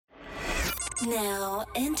Now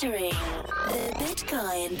entering the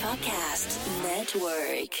Bitcoin Podcast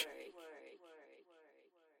Network.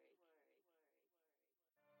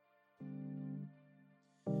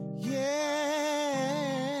 Yeah.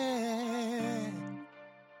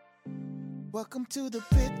 Welcome to the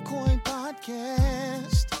Bitcoin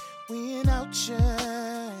Podcast. We in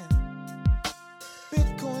outshine.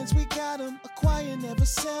 Bitcoins, we got them. Acquire, never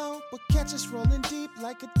sell. But catch us rolling deep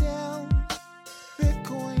like Adele.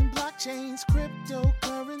 Bitcoin, blockchains,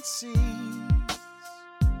 cryptocurrencies.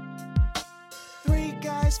 Three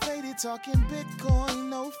guys faded talking Bitcoin,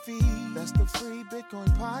 no fee. That's the free Bitcoin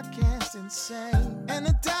podcast, insane. And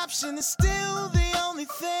adoption is still the only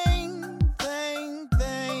thing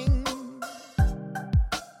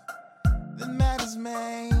that matters,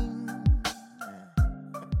 man.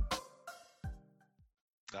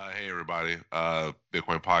 Hey everybody,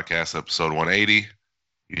 Bitcoin Podcast episode 180.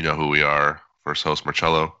 You know who we are. First host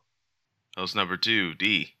Marcello. Host number 2,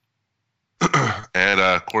 D.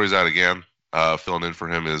 And Corey's out again. Filling in for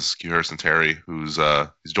him is Q Harrison Terry, who's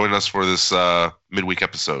he's joining us for this midweek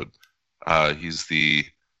episode. He's the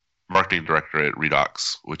marketing director at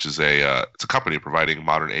Redox, which is it's a company providing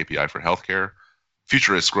modern API for healthcare.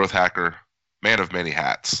 Futurist, growth hacker, man of many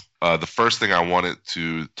hats. The first thing I wanted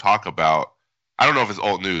to talk about, I don't know if it's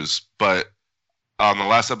old news, but on the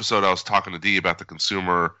last episode I was talking to D about the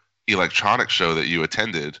Consumer Electronics Show that you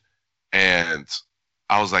attended, and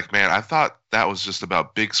I was like, man, I thought that was just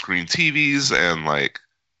about big screen TVs and like,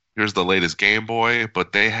 here's the latest Game Boy,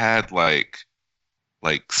 but they had like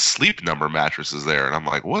Sleep Number mattresses there, and I'm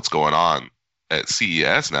like, what's going on at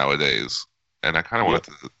CES nowadays? And I kind of wanted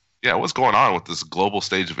to, what's going on with this global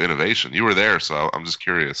stage of innovation? You were there, so I'm just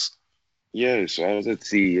curious. Yeah, so I was at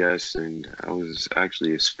CES and I was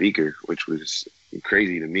actually a speaker, which was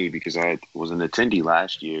crazy to me because I was an attendee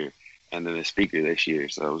last year and then a speaker this year,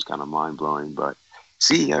 so it was kind of mind blowing. But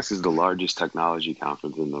CES is the largest technology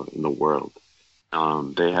conference in the world.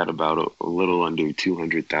 They had about a little under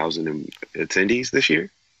 200,000 attendees this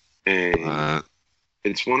year, and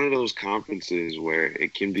it's one of those conferences where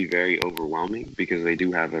it can be very overwhelming because they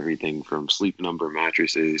do have everything from Sleep Number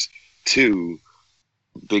mattresses to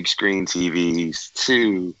big screen TVs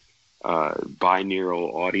to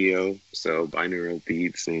binaural audio, so binaural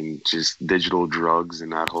beats and just digital drugs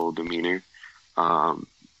and that whole demeanor. And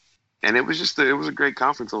it was a great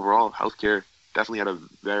conference overall. Healthcare definitely had a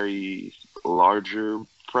very larger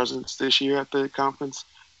presence this year at the conference.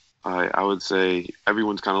 I would say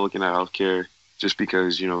everyone's kind of looking at healthcare just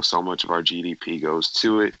because, so much of our GDP goes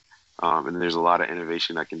to it. And there's a lot of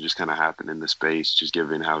innovation that can just kind of happen in the space, just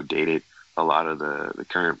given how dated a lot of the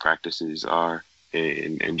current practices are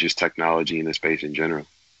and just technology in the space in general.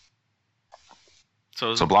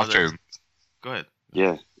 So blockchain. Go ahead.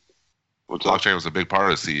 Yeah. Blockchain was a big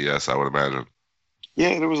part of CES, I would imagine.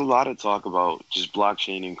 Yeah, there was a lot of talk about just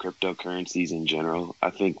blockchain and cryptocurrencies in general. I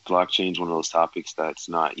think blockchain is one of those topics that's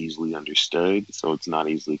not easily understood, so it's not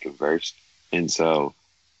easily conversed. And so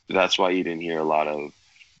that's why you didn't hear a lot of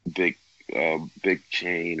big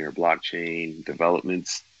chain or blockchain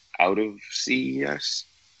developments out of CES.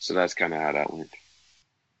 So that's kind of how that went.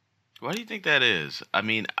 Why do you think that is? I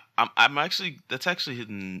mean, I'm actually, that's actually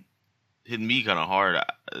hitting me kind of hard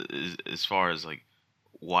as far as like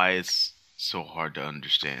why it's so hard to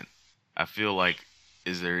understand. I feel like,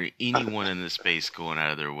 is there anyone in this space going out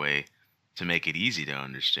of their way to make it easy to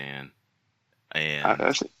understand?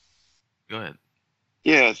 And go ahead.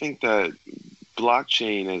 Yeah, I think that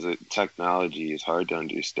blockchain as a technology is hard to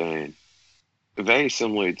understand. Very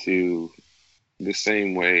similar to the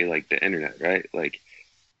same way like the internet, right? Like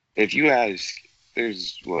if you ask,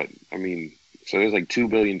 there's like 2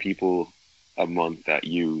 billion people a month that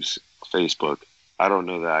use Facebook. I don't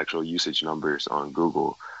know the actual usage numbers on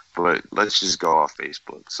Google, but let's just go off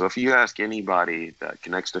Facebook. So if you ask anybody that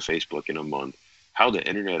connects to Facebook in a month how the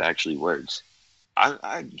internet actually works,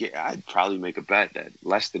 I'd probably make a bet that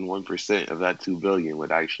less than 1% of that 2 billion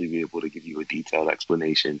would actually be able to give you a detailed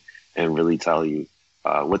explanation and really tell you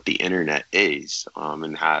what the internet is,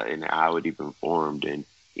 and how it even formed, and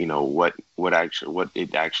what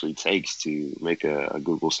it actually takes to make a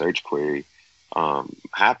Google search query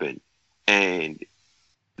happen. And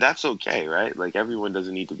that's okay, right? Like everyone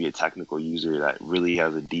doesn't need to be a technical user that really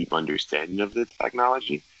has a deep understanding of the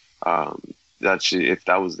technology. If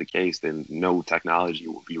that was the case, then no technology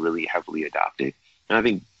would be really heavily adopted. And I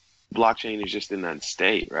think blockchain is just in that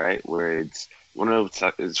state, right, where it's one of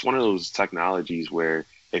those technologies where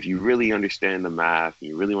if you really understand the math,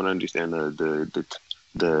 you really want to understand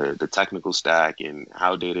the technical stack and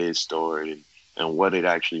how data is stored and what it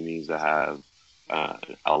actually means to have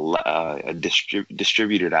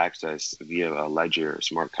distributed access via a ledger or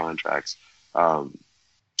smart contracts,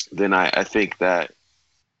 then I think that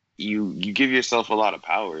you give yourself a lot of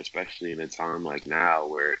power, especially in a time like now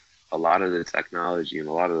where a lot of the technology and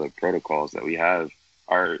a lot of the protocols that we have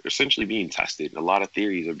are essentially being tested. A lot of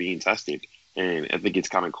theories are being tested. And I think it's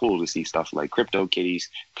kind of cool to see stuff like crypto kitties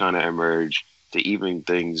kind of emerge, to even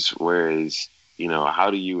things whereas,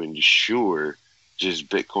 how do you ensure just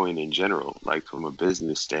Bitcoin in general, like from a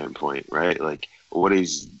business standpoint, right? Like, what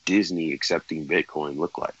is Disney accepting Bitcoin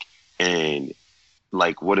look like? And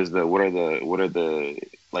like, what are the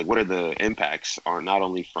impacts on not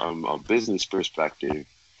only from a business perspective,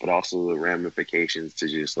 but also the ramifications to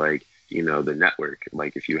just like, the network,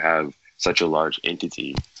 like if you have such a large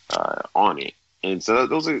entity on it. And so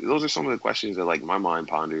those are some of the questions that like my mind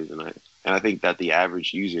ponders, and I think that the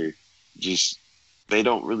average user just, they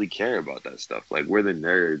don't really care about that stuff. Like, we're the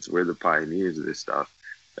nerds, we're the pioneers of this stuff.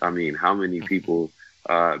 I mean, how many people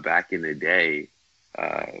back in the day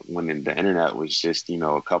when the internet was just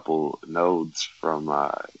a couple nodes from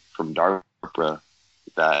DARPA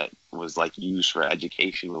that was like used for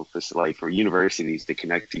educational like for universities to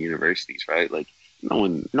connect to universities, right? Like no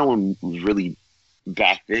one really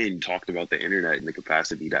back then talked about the internet in the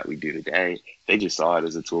capacity that we do today. They just saw it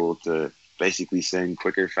as a tool to basically send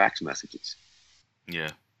quicker fax messages.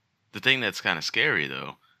 Yeah. The thing that's kind of scary,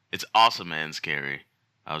 though, it's awesome and scary.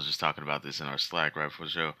 I was just talking about this in our Slack right before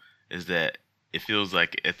the show, is that it feels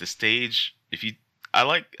like at the stage,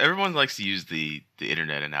 everyone likes to use the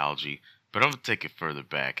internet analogy, but I'm going to take it further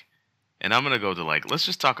back. And I'm going to go to let's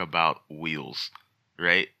just talk about wheels,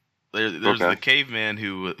 right? There's the caveman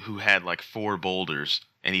who had like 4 boulders,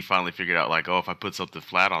 and he finally figured out if I put something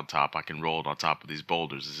flat on top, I can roll it on top of these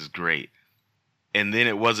boulders. This is great. And then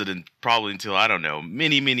it wasn't probably until, I don't know,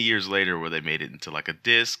 many, many years later where they made it into like a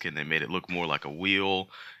disc, and they made it look more like a wheel,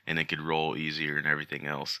 and it could roll easier and everything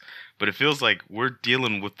else. But it feels like we're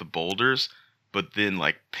dealing with the boulders, but then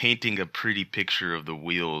like painting a pretty picture of the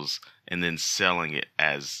wheels and then selling it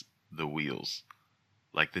as the wheels,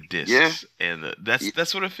 like the discs. Yeah. And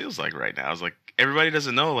that's what it feels like right now. It's like everybody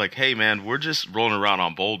doesn't know, like, hey man, we're just rolling around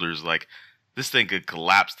on boulders. Like, this thing could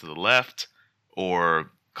collapse to the left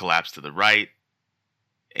or collapse to the right,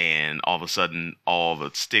 and all of a sudden all the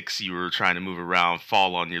sticks you were trying to move around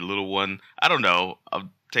fall on your little one. I don't know.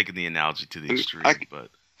 I'm taking the analogy to the extreme, but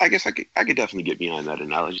I guess I could definitely get behind that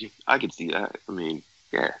analogy. I could see that. I mean,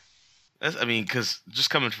 yeah. Because just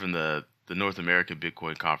coming from the North American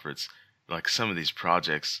Bitcoin Conference, like some of these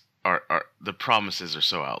projects are the promises are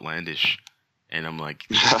so outlandish, and I'm like,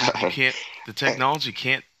 the technology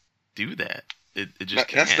can't do that. It just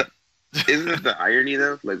can't. Isn't it the irony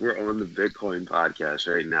though? Like, we're on the Bitcoin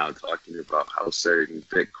podcast right now talking about how certain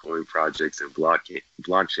Bitcoin projects and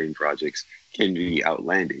blockchain projects can be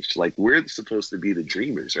outlandish. Like, we're supposed to be the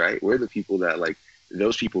dreamers, right? We're the people that like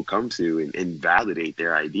those people come to and validate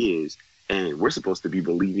their ideas, and we're supposed to be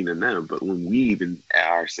believing in them. But when we even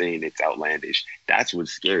are saying it's outlandish, that's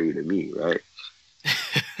what's scary to me, right?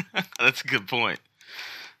 That's a good point.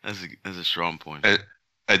 That's a strong point.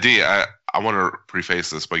 D, I want to preface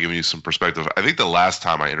this by giving you some perspective. I think the last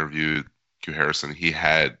time I interviewed Q Harrison, he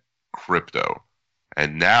had crypto,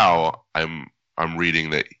 and now I'm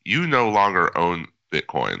reading that you no longer own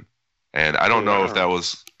Bitcoin, and I don't know if that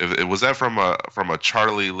was from a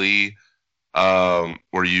Charlie Lee,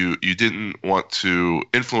 where you didn't want to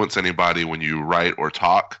influence anybody when you write or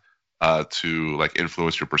talk, to like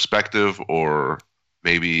influence your perspective, or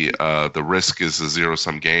maybe the risk is a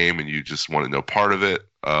zero-sum game and you just want to know part of it.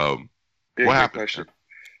 What happened? Question.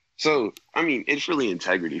 So, I mean, it's really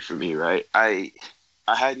integrity for me, right? I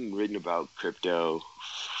hadn't written about crypto,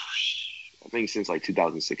 I think, since like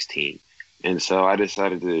 2016. And so I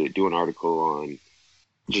decided to do an article on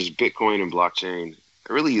just Bitcoin and blockchain,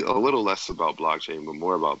 really a little less about blockchain, but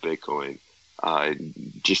more about Bitcoin,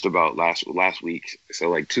 just about last week. So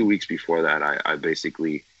like 2 weeks before that, I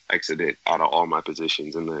basically exited out of all my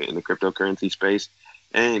positions in the cryptocurrency space.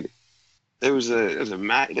 And there's a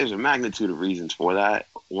magnitude of reasons for that.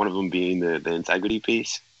 One of them being the integrity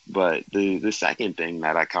piece, but the second thing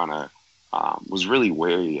that I kind of was really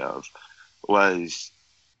wary of was,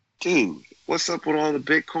 dude, what's up with all the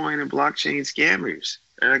Bitcoin and blockchain scammers?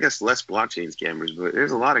 And I guess less blockchain scammers, but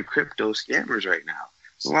there's a lot of crypto scammers right now.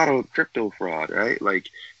 There's a lot of crypto fraud, right? Like,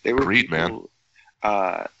 they were Read, man.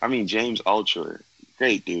 I mean, James Ultra,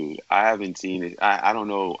 great dude. I haven't seen it. I don't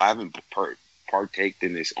know. I haven't partaked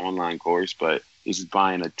in this online course, but he's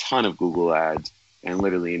buying a ton of Google ads, and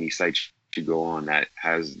literally any site you go on that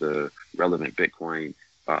has the relevant Bitcoin,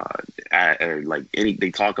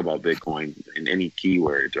 they talk about Bitcoin in any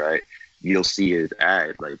keywords, right? you'll see his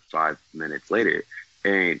ad like 5 minutes later.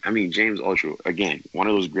 And I mean, James Ultra, again, one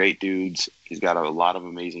of those great dudes. He's got a lot of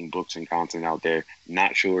amazing books and content out there.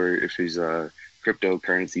 Not sure if his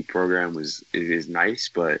cryptocurrency program is nice,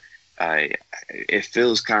 but it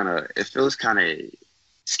feels kind of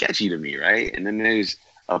sketchy to me, right? And then there's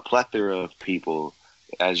a plethora of people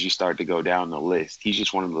as you start to go down the list. He's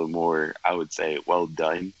just one of the more, I would say, well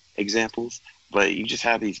done examples. But you just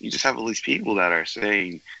have all these people that are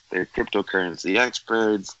saying they're cryptocurrency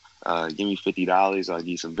experts. Give me $50, I'll give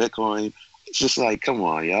you some Bitcoin. It's just like, come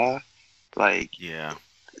on, y'all. Like, yeah,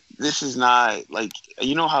 this is not like,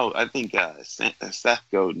 you know how I think Seth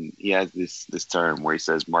Godin, he has this term where he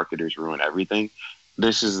says marketers ruin everything.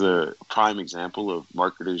 This is a prime example of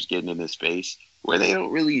marketers getting in this space where they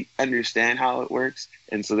don't really understand how it works,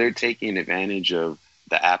 and so they're taking advantage of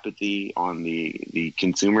the apathy on the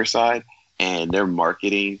consumer side, and they're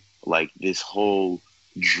marketing like this whole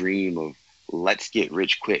dream of let's get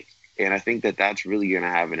rich quick. And I think that that's really going to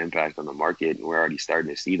have an impact on the market, and we're already starting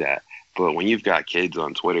to see that. But when you've got kids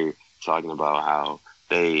on Twitter talking about how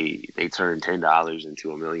they turn $10 into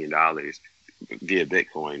 $1 million via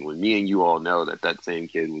Bitcoin, when me and you all know that same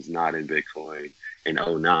kid was not in Bitcoin in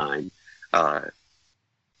 '09,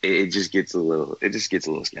 it just gets a little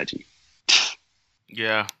sketchy.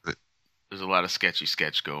 Yeah, there's a lot of sketchy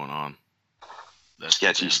sketch going on. That's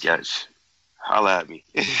sketchy sketch. Holla at me.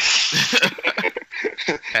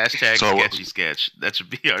 Hashtag sketchy sketch. That should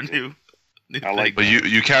be our new I like. But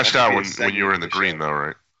you cashed out when you were in the green, though,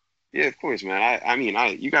 right? Yeah, of course, man. I mean,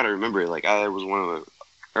 you got to remember, like, I was one of the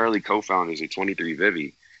early co-founders of 23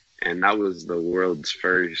 Vivi, and that was the world's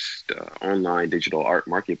first online digital art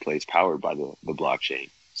marketplace powered by the blockchain.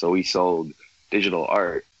 So we sold digital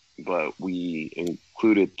art, but we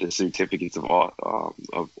included the certificates of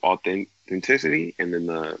authenticity, and then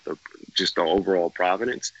the overall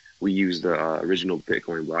provenance. We used the original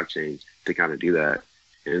Bitcoin blockchain to kind of do that.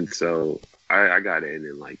 And so I got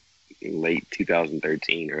in late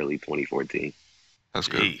 2013, early 2014. That's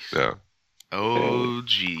good. Jeez. Yeah. Oh,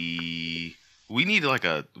 gee. We need like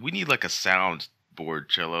a soundboard,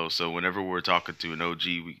 Cello, so whenever we're talking to an OG,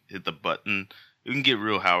 we hit the button. We can get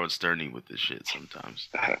real Howard Sterny with this shit sometimes.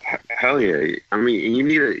 Hell yeah! I mean, you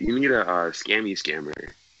need a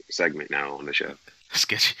scammer segment now on the show.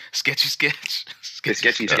 Sketchy sketch.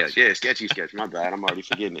 Sketchy sketch. Yeah, sketchy sketch. My bad. I'm already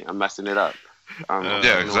forgetting it. I'm messing it up.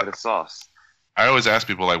 Yeah, the sauce. I always ask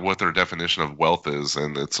people like what their definition of wealth is,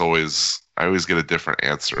 and I always get a different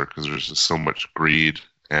answer because there's just so much greed.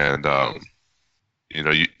 And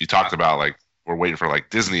you talked about like we're waiting for like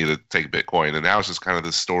Disney to take Bitcoin, and now it's just kind of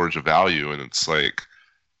this storage of value, and it's like,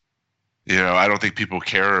 I don't think people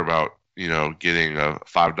care about getting a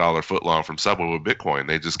 $5 footlong from Subway with Bitcoin.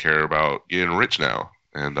 They just care about getting rich now,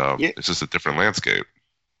 and it's just a different landscape.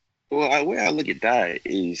 Well, the way I look at that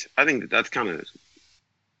is, I think that's kind of,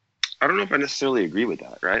 I don't know if I necessarily agree with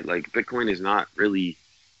that, right? Like, Bitcoin is not really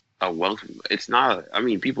a wealth. It's not, I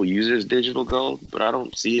mean, people use it as digital gold, but I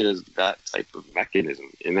don't see it as that type of mechanism.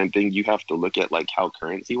 And then you have to look at like how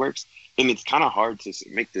currency works. And it's kind of hard to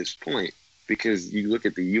make this point because you look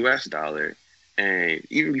at the US dollar, and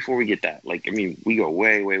even before we get that, like, I mean, we go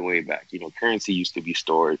way, way, way back. Currency used to be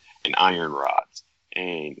stored in iron rods,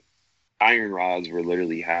 and iron rods were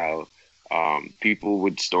literally how people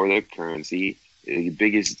would store their currency. The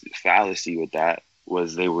biggest fallacy with that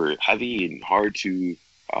was they were heavy and hard to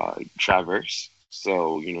traverse.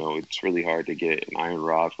 So, it's really hard to get an iron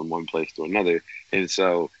rod from one place to another. And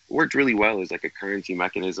so it worked really well as like a currency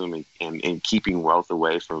mechanism and keeping wealth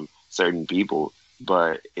away from certain people.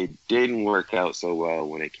 But it didn't work out so well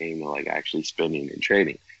when it came to like actually spending and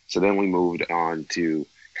trading. So then we moved on to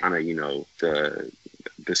kind of,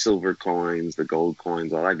 the silver coins, the gold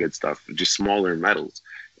coins, all that good stuff, just smaller metals.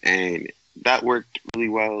 And that worked really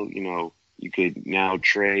well. You could now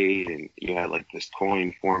trade, and you had like this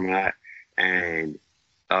coin format. And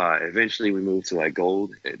eventually we moved to like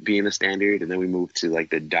gold being the standard. And then we moved to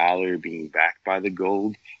like the dollar being backed by the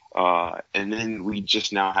gold. And then we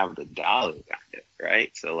just now have the dollar,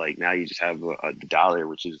 right? So like now you just have a dollar,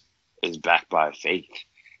 which is backed by faith.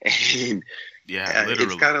 And literally.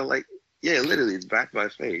 It's kind of like, literally it's backed by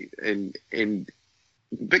faith. And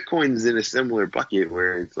Bitcoin's in a similar bucket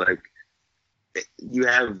where it's like, you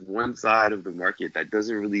have one side of the market that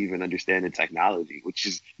doesn't really even understand the technology,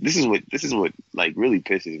 this is what like really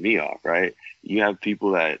pisses me off, right? You have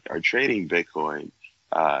people that are trading Bitcoin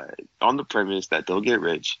on the premise that they'll get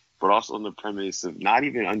rich, but also on the premise of not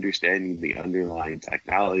even understanding the underlying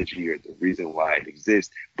technology or the reason why it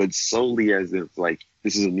exists, but solely as if like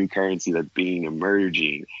this is a new currency that's being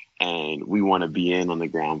emerging and we want to be in on the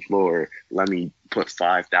ground floor. Let me put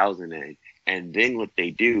 5,000 in. And then what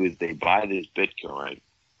they do is they buy this Bitcoin.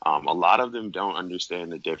 A lot of them don't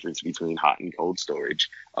understand the difference between hot and cold storage.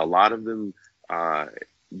 A lot of them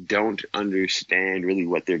don't understand really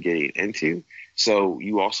what they're getting into. So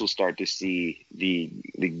you also start to see the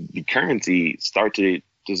currency start to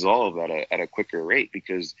dissolve at a quicker rate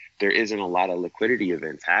because there isn't a lot of liquidity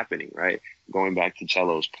events happening, right? Going back to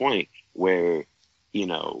Cello's point where, you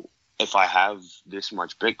know, if I have this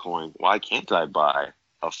much Bitcoin, why can't I buy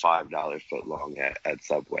a $5 footlong at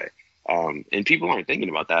Subway? And people aren't thinking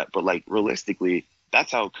about that, but like realistically,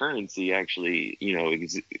 that's how currency actually, you know,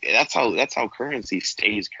 that's how currency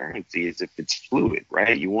stays currency, is if it's fluid,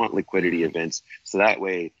 right? You want liquidity events so that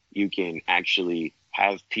way you can actually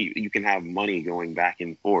you can have money going back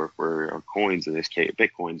and forth, or coins in this case,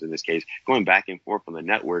 Bitcoins in this case, going back and forth on the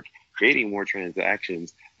network, creating more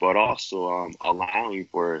transactions, but also allowing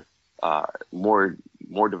for more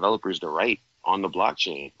developers to write on the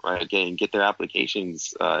blockchain, right? Again, get their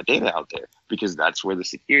applications data out there, because that's where the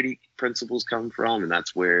security principles come from, and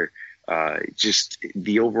that's where just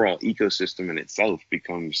the overall ecosystem in itself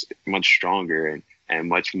becomes much stronger and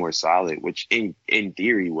much more solid, which in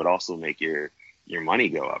theory would also make your money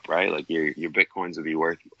go up, right? Like your Bitcoins would be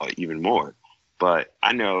worth even more. But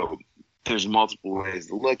I know there's multiple ways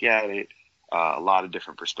to look at it, a lot of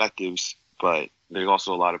different perspectives. But there's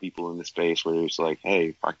also a lot of people in the space where it's like, hey,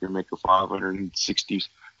 if I can make a 560%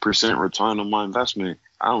 return on my investment,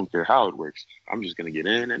 I don't care how it works. I'm just going to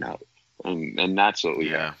get in and out. And that's what we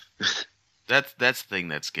have. That's the thing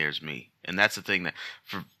that scares me. And that's the thing that,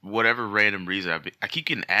 for whatever random reason, I keep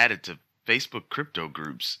getting added to Facebook crypto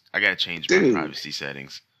groups. I got to change my privacy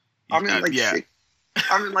settings. I'm in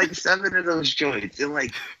like 7 of those joints. And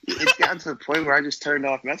like, it's gotten to the point where I just turned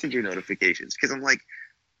off messenger notifications because I'm like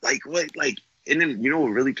what, like, and then you know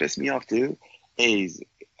what really pissed me off too is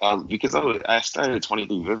because I started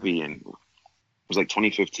 23 Vivi and it was like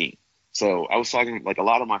 2015. So I was talking, like, a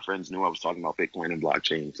lot of my friends knew I was talking about Bitcoin and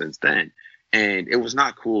blockchain since then, and it was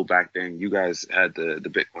not cool back then. You guys had the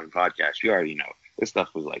Bitcoin podcast. You already know this stuff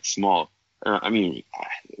was like small. I mean,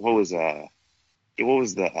 what was the you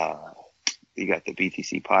got the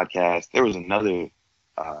BTC podcast. There was another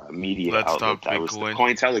media outlet that was the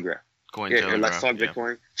Cointelegraph. Let's Talk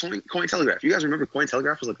Bitcoin. Yeah. Cointelegraph. You guys remember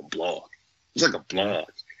Cointelegraph was like a blog. It was like a blog.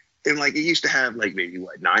 And like it used to have like maybe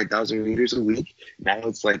 9,000 readers a week. Now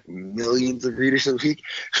it's like millions of readers a week.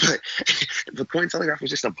 But Cointelegraph was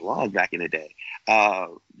just a blog back in the day.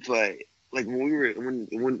 But like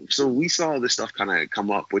so we saw this stuff kind of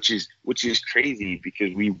come up, which is crazy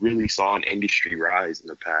because we really saw an industry rise in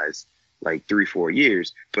the past like 3-4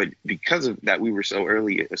 years. But because of that, we were so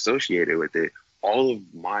early associated with it. All of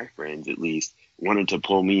my friends, at least, wanted to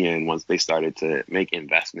pull me in once they started to make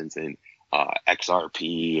investments in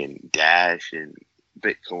XRP and Dash and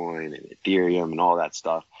Bitcoin and Ethereum and all that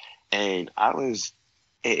stuff. And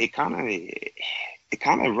it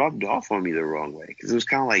kind of rubbed off on me the wrong way, because it was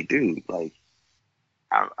kind of like, dude, like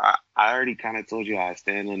I already kind of told you how I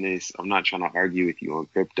stand on this. I'm not trying to argue with you on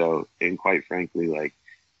crypto, and quite frankly,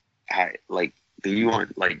 you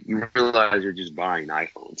realize you're just buying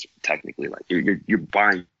iPhones technically. Like you're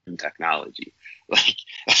buying technology. Like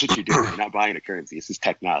that's what you're doing. You're not buying a currency. This is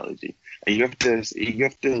technology, and you have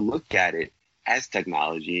to look at it as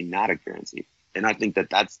technology and not a currency. And I think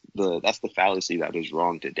that's the fallacy that is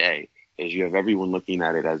wrong today. Is you have everyone looking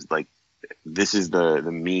at it as like this is the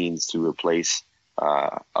means to replace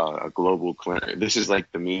a global. This is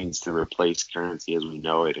like the means to replace currency as we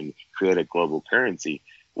know it and create a global currency,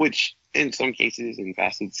 which in some cases and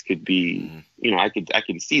facets could be, I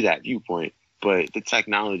can see that viewpoint, but the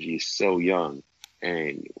technology is so young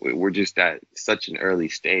and we're just at such an early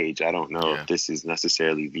stage. I don't know if this is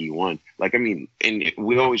necessarily V1. Like, I mean, and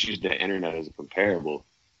we always use the internet as a comparable.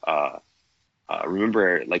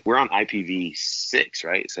 Remember, like we're on IPv6,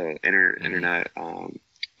 right? So internet,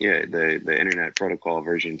 the internet protocol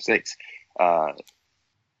version 6.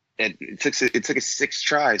 It took us 6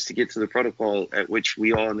 tries to get to the protocol at which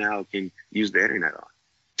we all now can use the internet on.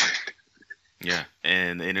 Yeah,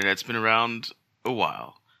 and the internet's been around a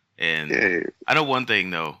while. And I know one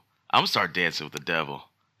thing, though. I'm going to start dancing with the devil.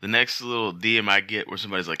 The next little DM I get where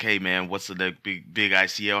somebody's like, hey, man, what's the next big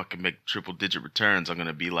ICO? I can make triple-digit returns. I'm going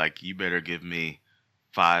to be like, you better give me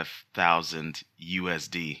 5,000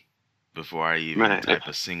 USD before I even type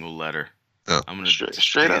a single letter. Oh. I'm going to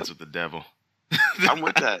straight dance with the devil. I'm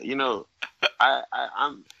with that.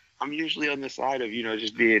 I'm I'm usually on the side of,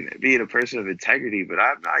 just being a person of integrity, but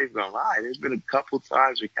I'm not even gonna lie. There's been a couple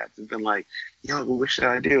times where cats have been like, yo, what should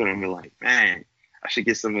I do? And I'm like, man, I should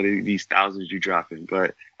get some of these thousands you dropping.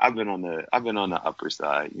 But I've been on the upper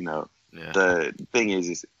side, Yeah. The thing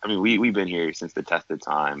is I mean, we've been here since the test of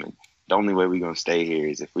time, and the only way we're gonna stay here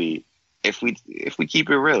is if we keep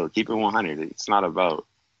it real, keep it 100. It's not about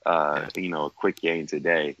a quick gain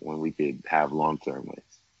today when we could have long term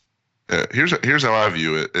wins. Here's how I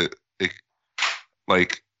view it.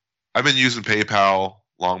 Like, I've been using PayPal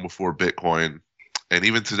long before Bitcoin, and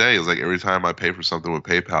even today, it's like every time I pay for something with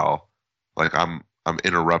PayPal, like I'm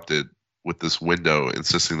interrupted with this window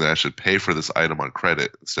insisting that I should pay for this item on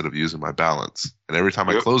credit instead of using my balance. And every time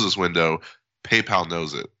I close this window, PayPal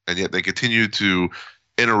knows it, and yet they continue to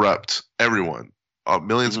interrupt everyone,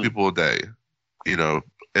 millions of people a day, and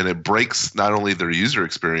it breaks not only their user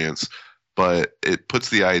experience, but it puts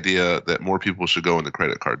the idea that more people should go into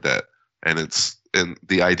credit card debt. And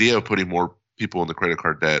the idea of putting more people into credit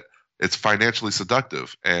card debt, it's financially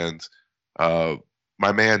seductive. And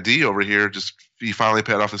my man D over here, he finally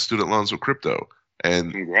paid off his student loans with crypto.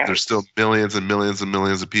 And Congrats. There's still millions and millions and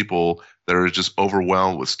millions of people that are just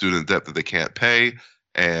overwhelmed with student debt that they can't pay.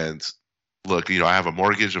 And look, I have a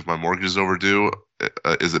mortgage. If my mortgage is overdue,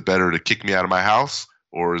 is it better to kick me out of my house,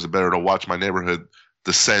 or is it better to watch my neighborhood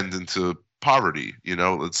descend into poverty?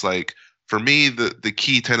 It's like, for me, the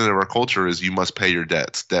key tenet of our culture is you must pay your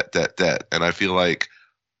debts, debt. And I feel like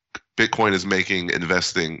Bitcoin is making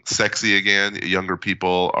investing sexy again. Younger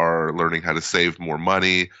people are learning how to save more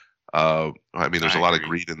money. There's a lot of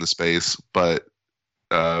greed in the space, but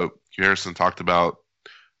Harrison talked about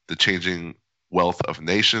the changing wealth of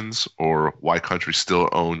nations, or why countries still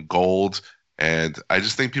own gold. And I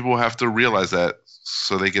just think people have to realize that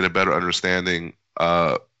so they get a better understanding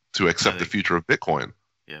to accept the future of Bitcoin.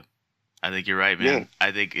 Yeah, I think you're right, man. Yeah.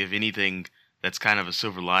 I think if anything, that's kind of a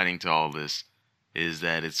silver lining to all this is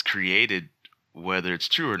that it's created, whether it's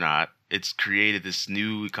true or not, it's created this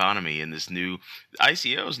new economy and this new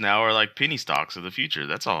ICOs now are like penny stocks of the future.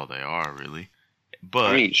 That's all they are, really.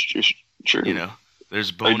 But true.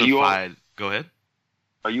 There's bona fide. Go ahead.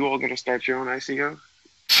 Are you all going to start your own ICO?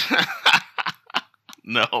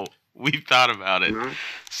 No, we've thought about it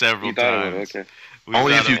several times. Okay.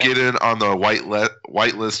 Only if you get in on the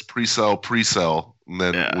whitelist pre-sell,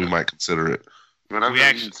 then we might consider it. But I've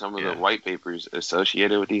read some of the white papers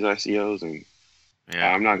associated with these ICOs, and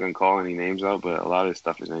I'm not going to call any names out, but a lot of this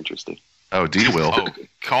stuff is interesting. Oh, D will. Oh,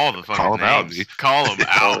 call the fucking names. Call them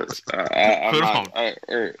out.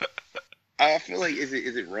 I feel like is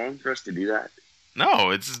it wrong for us to do that? No,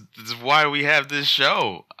 it's why we have this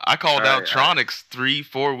show. I called out Tronics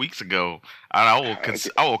 3-4 weeks ago. And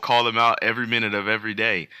I will call them out every minute of every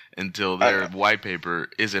day until their white paper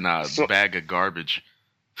isn't a bag of garbage.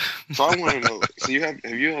 So I want to know. So have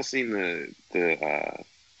you all seen the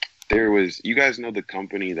there was, you guys know the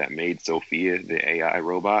company that made Sophia, the AI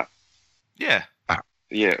robot? Yeah.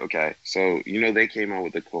 Yeah. Okay. So they came out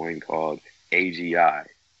with a coin called AGI.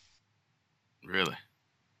 Really?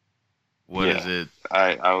 What does it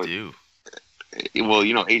I would do? Well,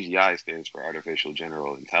 AGI stands for Artificial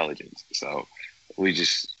General Intelligence. So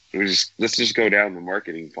let's just go down the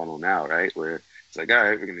marketing funnel now, right? Where it's like, all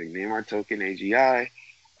right, we're going to name our token AGI.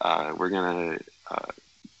 We're going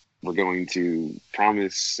to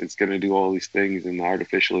promise it's going to do all these things in the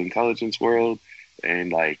artificial intelligence world.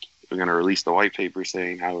 And we're going to release the white paper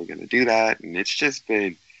saying how we're going to do that. And it's just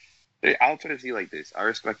been, I'll put it to you like this. I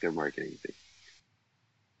respect their marketing thing.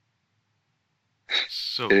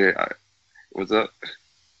 So what's up?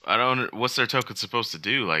 What's their token supposed to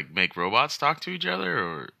do? Make robots talk to each other,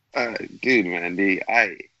 or? Dude, man,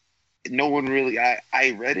 no one really.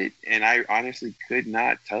 I read it, and I honestly could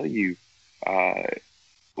not tell you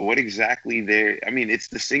what exactly it's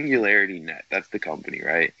the Singularity Net. That's the company,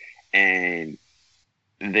 right? And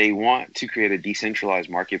they want to create a decentralized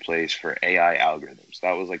marketplace for AI algorithms.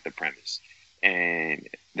 That was the premise. And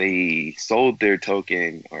they sold their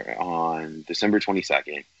token on December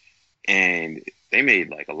 22nd, and they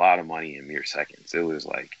made a lot of money in mere seconds. It was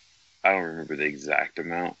I don't remember the exact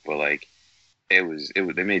amount, but it was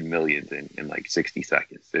they made millions in 60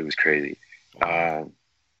 seconds. It was crazy. Yeah,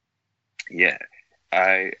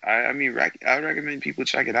 I would recommend people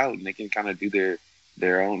check it out, and they can kind of do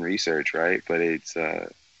their own research, right? But it's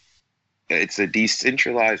a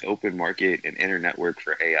decentralized open market and internetwork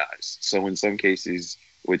for AIs. So in some cases,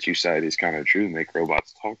 what you said is kind of true, make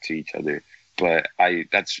robots talk to each other. But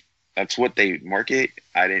that's what they market.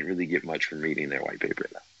 I didn't really get much from reading their white paper,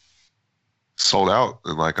 though. Sold out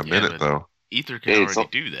in a minute, though. Ether can already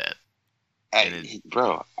do that.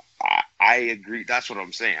 I agree. That's what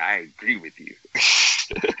I'm saying. I agree with you.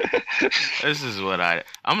 This is what I'm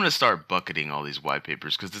going to start bucketing all these white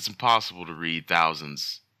papers because it's impossible to read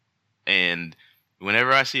thousands. And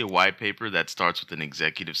whenever I see a white paper that starts with an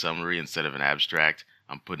executive summary instead of an abstract,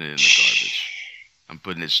 I'm putting it in the garbage. I'm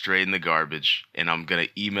putting it straight in the garbage, and I'm going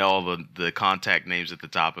to email the contact names at the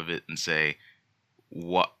top of it and say,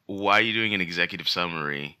 why are you doing an executive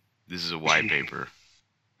summary? This is a white paper.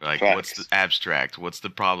 Like, Facts. What's the abstract? What's the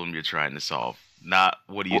problem you're trying to solve? Not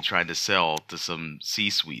what are you trying to sell to some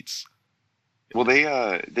C-suites. Well,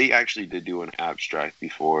 they actually did do an abstract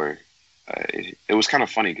before. It was kind of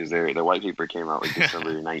funny because their white paper came out like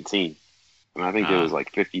December 19th, and I think it was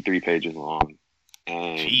like 53 pages long.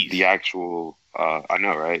 And Jeez. the actual, I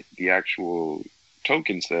know, right? The actual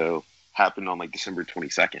token sale happened on like December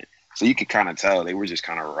 22nd, so you could kind of tell they were just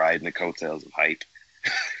kind of riding the coattails of hype.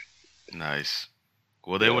 Nice.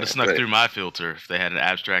 Well, they would have snuck through my filter if they had an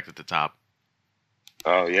abstract at the top.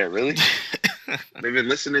 Oh yeah, really? They've been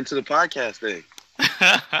listening to the podcast thing.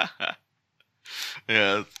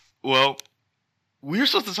 Yeah. Well, we were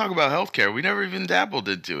supposed to talk about healthcare. We never even dabbled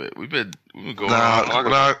into it. We've been going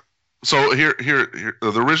on. So here,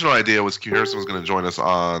 the original idea was Q Harrison was going to join us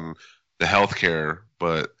on the healthcare,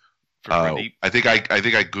 but I think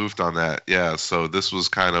I goofed on that. Yeah. So this was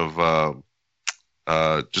kind of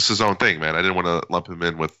just his own thing, man. I didn't want to lump him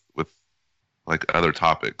in with like other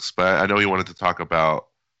topics, but I know he wanted to talk about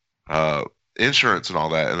insurance and all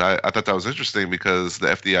that, and I thought that was interesting because the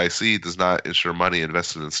FDIC does not insure money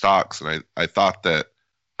invested in stocks, and I thought that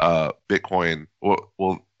Bitcoin,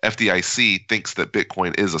 well, FDIC thinks that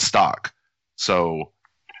Bitcoin is a stock, so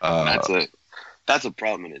that's a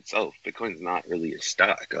problem in itself. Bitcoin's not really a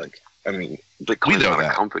stock. Like, I mean, Bitcoin's not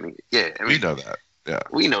a company. Yeah, I mean, we know that. Yeah,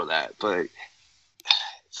 we know that, but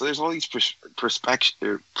so there's all these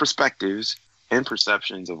perspectives and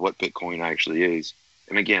perceptions of what Bitcoin actually is.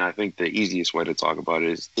 And again, I think the easiest way to talk about it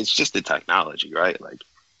is it's just the technology, right? Like,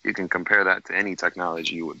 you can compare that to any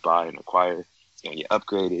technology you would buy and acquire. It's going to get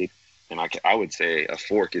upgraded. And I would say a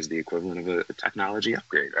fork is the equivalent of a technology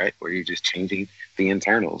upgrade, right? Where you're just changing the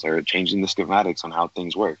internals or changing the schematics on how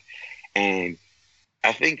things work. And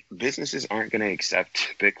I think businesses aren't going to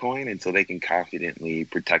accept Bitcoin until they can confidently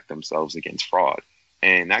protect themselves against fraud.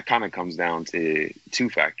 And that kind of comes down to two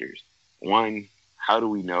factors. One, how do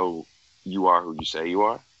we know you are who you say you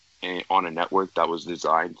are, and on a network that was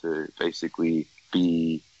designed to basically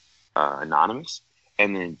be anonymous?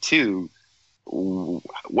 And then two,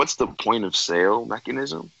 what's the point of sale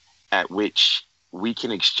mechanism at which we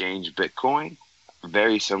can exchange Bitcoin,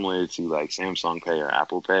 very similar to like Samsung Pay or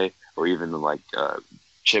Apple Pay, or even like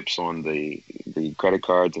chips on the credit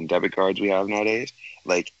cards and debit cards we have nowadays?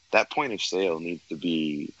 Like, that point of sale needs to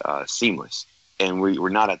be seamless, and we're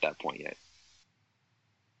not at that point yet.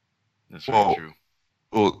 That's very true.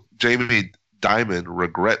 Well, Jamie Dimon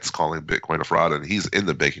regrets calling Bitcoin a fraud, and he's in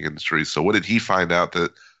the banking industry. So what did he find out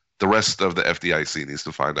that the rest of the FDIC needs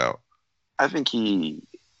to find out? I think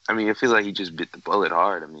I feel like he just bit the bullet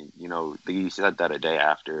hard. I mean, he said that a day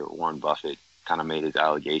after Warren Buffett kind of made his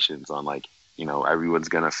allegations on, like, everyone's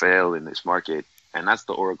going to fail in this market. And that's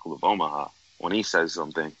the Oracle of Omaha. When he says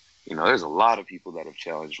something, there's a lot of people that have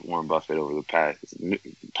challenged Warren Buffett over the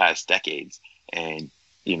past decades. And,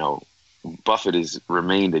 Buffett has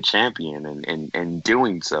remained a champion, and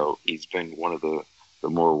doing so, he's been one of the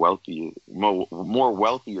more wealthier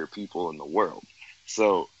people in the world.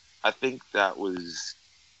 So I think that was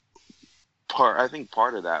part. I think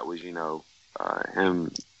part of that was him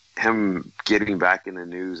getting back in the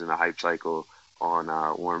news and the hype cycle on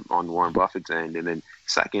Warren Buffett's end, and then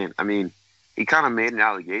second, I mean, he kind of made an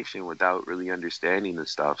allegation without really understanding the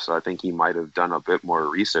stuff. So I think he might have done a bit more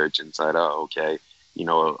research and said, oh, okay,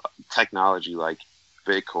 technology like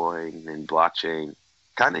Bitcoin and blockchain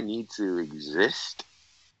kind of need to exist.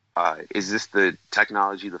 Is this the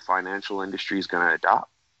technology the financial industry is going to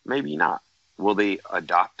adopt? Maybe not. Will they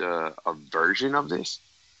adopt a version of this?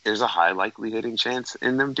 There's a high likelihood and chance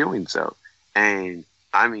in them doing so. And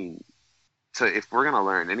I mean, so if we're going to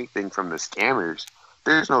learn anything from the scammers,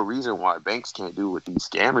 there's no reason why banks can't do what these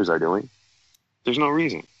scammers are doing. There's no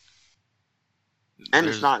reason. And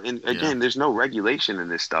it's not, and again, there's no regulation in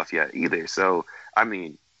this stuff yet either. So, I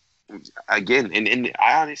mean, again, and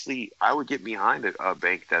I would get behind a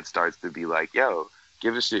bank that starts to be like, yo,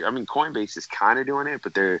 give us your, I mean, Coinbase is kind of doing it,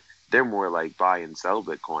 but they're more like buy and sell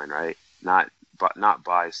Bitcoin, right? Not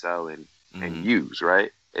buy, sell, and use,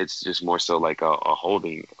 right? It's just more so like a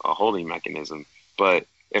holding mechanism. But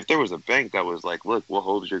if there was a bank that was like, look, we'll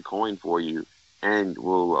hold your coin for you and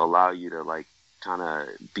we'll allow you to like kind of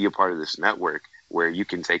be a part of this network where you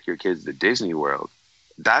can take your kids to Disney World,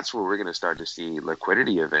 that's where we're going to start to see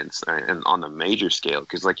liquidity events and on the major scale.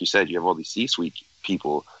 Because like you said, you have all these C-suite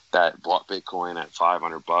people that bought Bitcoin at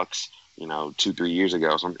 $500, 2-3 years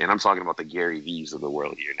ago. So, and I'm talking about the Gary V's of the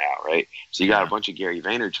world here now, right? So you got a bunch of Gary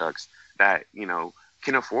Vaynerchuks that,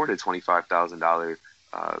 can afford a $25,000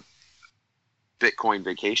 Bitcoin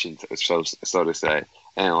vacation, so to say.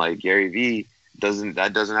 And like Gary V doesn't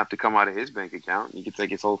have to come out of his bank account. He can take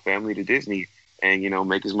his whole family to Disney and,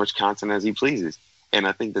 make as much content as he pleases. And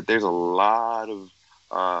I think that there's a lot of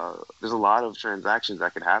transactions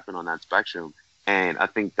that could happen on that spectrum. And I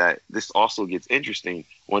think that this also gets interesting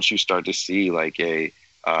once you start to see like an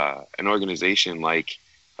organization like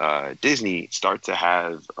Disney start to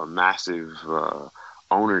have a massive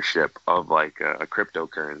ownership of like a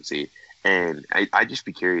cryptocurrency. And I'd just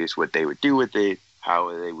be curious what they would do with it,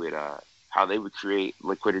 how they would create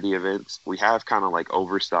liquidity events. We have kind of like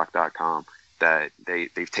Overstock.com that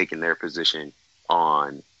they've taken their position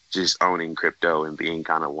on just owning crypto and being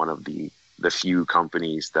kind of one of the few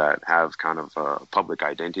companies that have kind of a public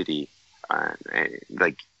identity. And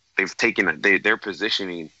like they've taken their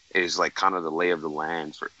positioning is like kind of the lay of the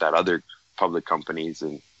land for that other public companies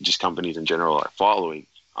and just companies in general are following.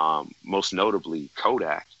 Most notably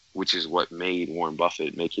Kodak, which is what made Warren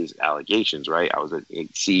Buffett make his allegations, right? I was at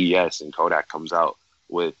CES and Kodak comes out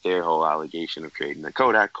with their whole allegation of creating the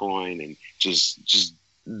Kodak coin and just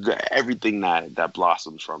everything that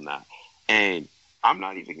blossoms from that. And I'm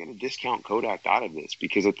not even going to discount Kodak out of this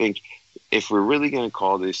because I think if we're really going to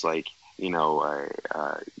call this like,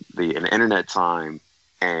 an internet time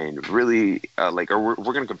and really or we're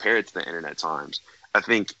going to compare it to the internet times, I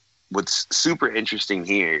think what's super interesting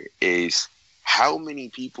here is how many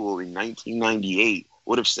people in 1998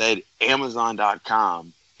 would have said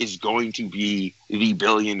Amazon.com is going to be the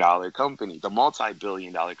billion-dollar company, the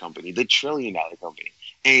multi-billion-dollar company, the trillion-dollar company.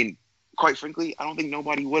 And quite frankly, I don't think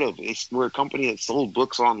nobody would have. We're a company that sold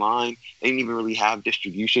books online. They didn't even really have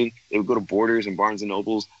distribution. They would go to Borders and Barnes &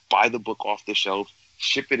 Nobles, buy the book off the shelf,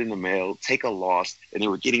 ship it in the mail, take a loss, and they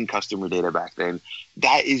were getting customer data back then.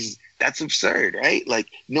 That's absurd, right? Like,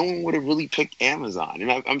 no one would have really picked Amazon.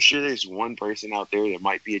 And I'm sure there's one person out there, there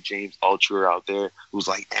might be a James Altucher out there who's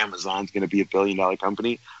like, Amazon's going to be a billion-dollar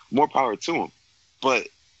company. More power to him. But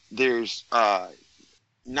there's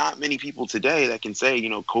not many people today that can say,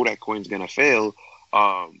 Kodak coin's going to fail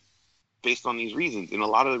based on these reasons. And a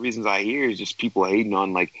lot of the reasons I hear is just people hating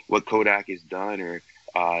on, like, what Kodak has done or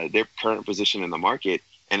their current position in the market.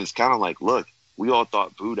 And it's kind of like, look, we all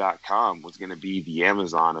thought Boo.com was going to be the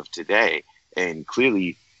Amazon of today. And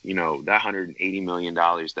clearly, that $180 million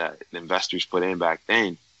that investors put in back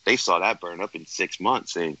then, they saw that burn up in 6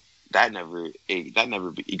 months. And that never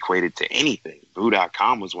equated to anything.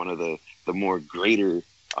 Boo.com was one of the more greater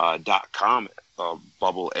 .com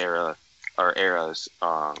bubble era or eras.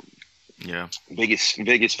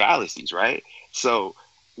 Biggest fallacies, right? So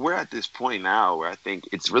we're at this point now where I think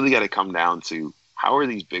it's really got to come down to how are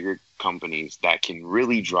these bigger companies that can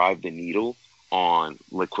really drive the needle on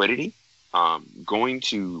liquidity going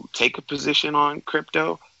to take a position on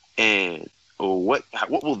crypto, and what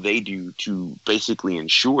will they do to basically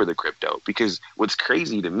insure the crypto? Because what's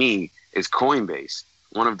crazy to me is Coinbase,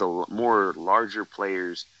 one of the more larger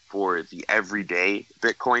players for the everyday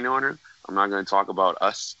Bitcoin owner. I'm not going to talk about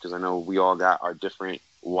us because I know we all got our different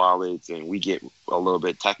wallets and we get a little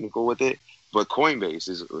bit technical with it. But Coinbase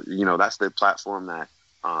is, that's the platform that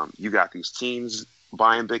you got these teens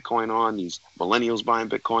buying Bitcoin on, these millennials buying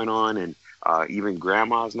Bitcoin on, and even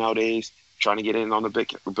grandmas nowadays trying to get in on the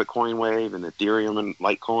Bitcoin wave and Ethereum and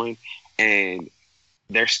Litecoin. And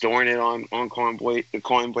they're storing it on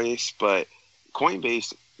Coinbase. But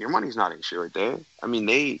Coinbase, your money's not insured there. I mean,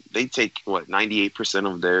 they take,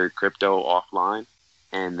 98% of their crypto offline,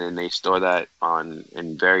 and then they store that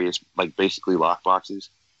in various, basically lockboxes.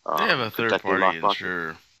 They have a third-party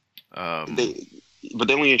insurer. But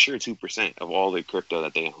they only insure 2% of all the crypto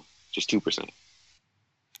that they own. Just 2%.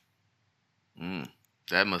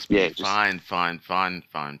 That must be fine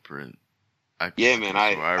print. I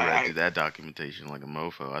read through that documentation like a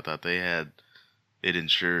mofo. I thought they had it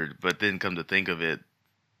insured, but then come to think of it,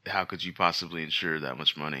 how could you possibly insure that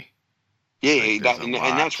much money? Yeah, and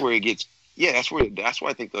that's where it gets. Yeah, that's why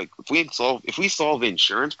I think if we solve the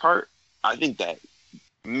insurance part, I think that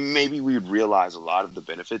maybe we'd realize a lot of the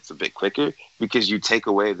benefits a bit quicker, because you take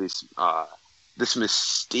away this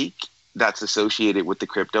mystique that's associated with the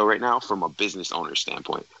crypto right now from a business owner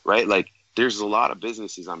standpoint, right? Like, there's a lot of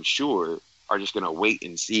businesses I'm sure are just going to wait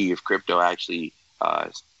and see if crypto actually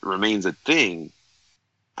remains a thing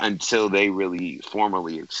until they really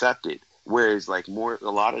formally accept it. Whereas a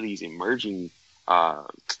lot of these emerging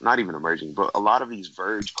not even emerging, but a lot of these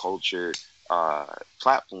Verge culture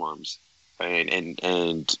platforms,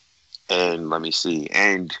 and let me see,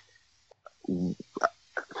 and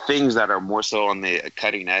things that are more so on the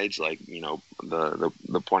cutting edge, like the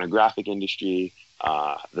pornographic industry,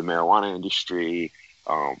 the marijuana industry.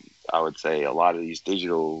 I would say a lot of these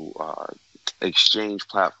digital exchange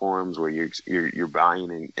platforms where you're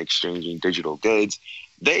buying and exchanging digital goods.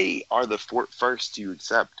 They are the first to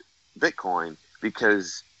accept Bitcoin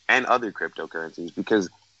and other cryptocurrencies because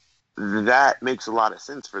that makes a lot of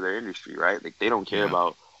sense for their industry, right? Like they don't care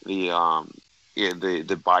about the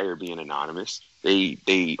buyer being anonymous.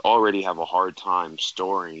 They already have a hard time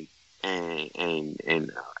storing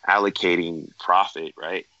and allocating profit,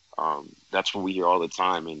 right? That's what we hear all the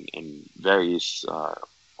time in various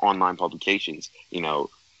online publications.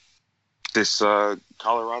 This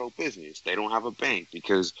Colorado business, they don't have a bank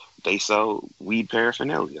because they sell weed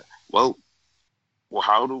paraphernalia. Well,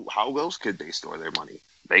 how else could they store their money?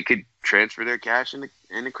 They could transfer their cash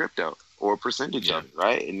into crypto or a percentage of it,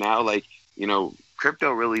 right? And now,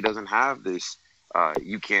 crypto really doesn't have this.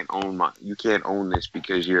 You can't own this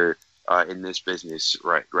because you're in this business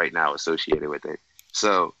right now associated with it.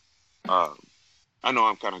 So, I know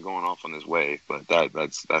I'm kind of going off on this wave, but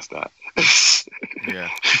that's that. Yeah.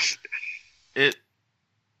 It's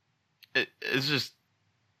just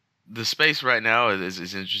the space right now is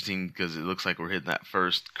interesting because it looks like we're hitting that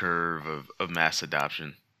first curve of mass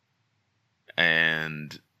adoption,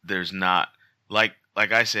 and there's not like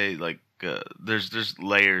I say there's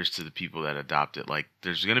layers to the people that adopt it. Like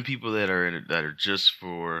there's gonna be people that are in it that are just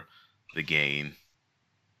for the gain.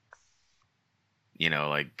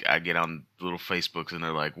 Like I get on little Facebooks and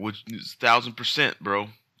they're like, "Which 1,000%, bro?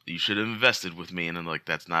 You should have invested with me." And I'm like,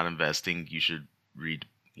 "That's not investing. You should read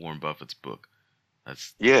Warren Buffett's book.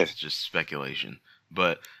 That's just speculation."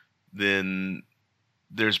 But then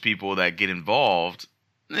there's people that get involved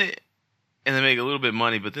and they make a little bit of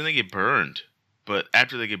money, but then they get burned. But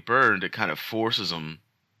after they get burned, it kind of forces them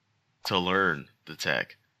to learn the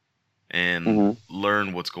tech and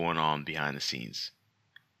learn what's going on behind the scenes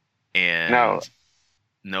and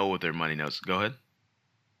know what their money knows. Go ahead.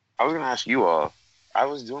 I was going to ask you all. I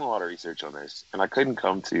was doing a lot of research on this, and I couldn't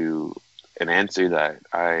come to an answer that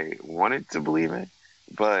I wanted to believe in.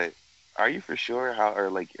 But are you for sure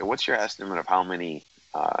what's your estimate of how many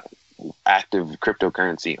active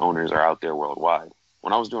cryptocurrency owners are out there worldwide?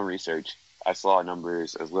 When I was doing research, I saw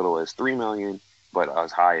numbers as little as 3 million, but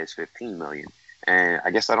as high as 15 million. And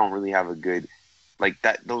I guess I don't really have a good,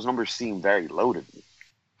 that. Those numbers seem very low to me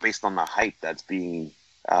based on the hype that's being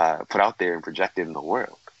put out there and projected in the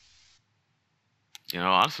world.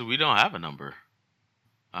 Honestly, we don't have a number.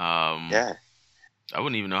 I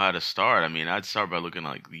wouldn't even know how to start. I mean, I'd start by looking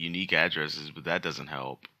at the unique addresses, but that doesn't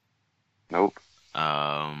help. Nope.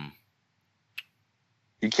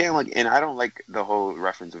 You can't and I don't like the whole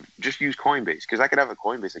reference of just use Coinbase because I could have a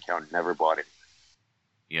Coinbase account and never bought it.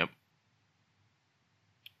 Yep.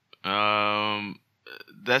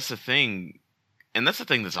 That's the thing, and that's the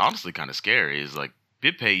thing that's honestly kind of scary. Is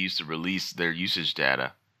BitPay used to release their usage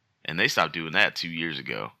data, and they stopped doing that 2 years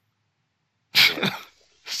ago. Yeah.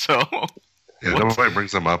 So nobody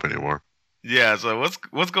brings them up anymore. Yeah, so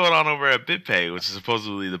what's going on over at BitPay, which is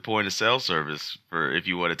supposedly the point of sale service for if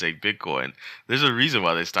you want to take Bitcoin? There's a reason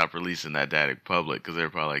why they stopped releasing that data public because they're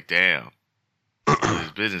probably like, damn,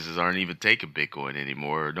 these businesses aren't even taking Bitcoin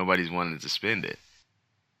anymore. Nobody's wanting to spend it.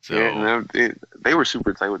 So they were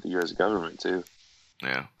super tight with the U.S. government too.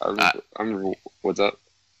 Yeah, what's up?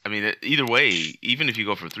 I mean, either way, even if you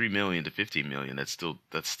go from 3 million to 15 million, that's still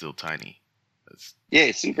tiny.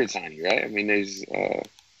 It's super tiny, right? I mean, there's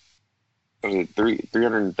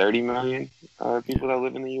 330 million people that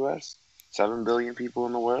live in the U.S. 7 billion people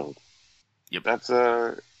in the world. Yep. That's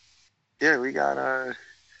we got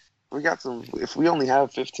some. If we only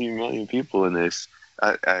have 15 million people in this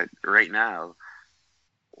right now,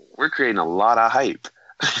 we're creating a lot of hype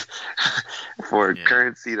for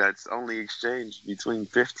currency that's only exchanged between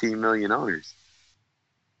 15 million owners.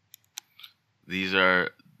 We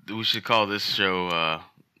should call this show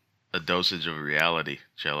a dosage of reality,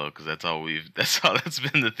 Cello, because that's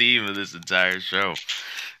been the theme of this entire show,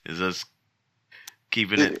 is us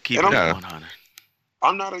keeping it 100.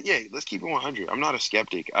 Let's keep it 100. I'm not a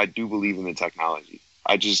skeptic. I do believe in the technology.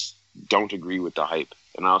 I just don't agree with the hype,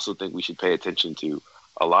 and I also think we should pay attention to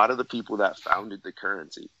a lot of the people that founded the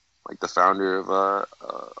currency, like the founder of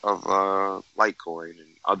Litecoin and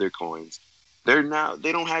other coins. They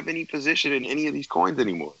don't have any position in any of these coins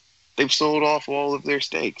anymore. They've sold off all of their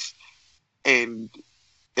stakes. And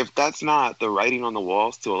if that's not the writing on the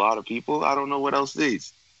walls to a lot of people, I don't know what else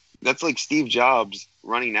is. That's like Steve Jobs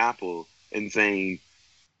running Apple and saying,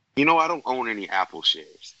 you know, I don't own any Apple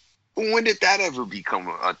shares. When did that ever become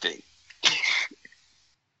a thing?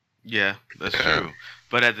 Yeah, that's true.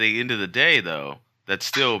 But at the end of the day, though, that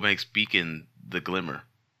still makes Beacon the glimmer.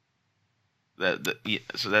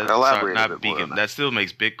 Elaborate a bit more on that. That still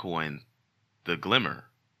makes Bitcoin the glimmer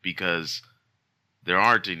because there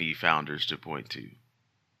aren't any founders to point to.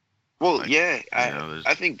 Well, Like, yeah,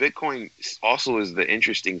 I think Bitcoin also is the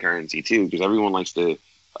interesting currency too, because everyone likes to,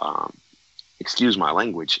 excuse my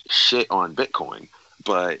language, shit on Bitcoin.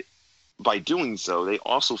 But by doing so, they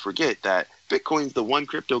also forget that Bitcoin's the one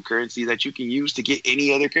cryptocurrency that you can use to get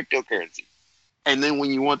any other cryptocurrency. And then when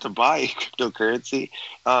you want to buy a cryptocurrency,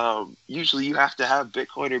 usually you have to have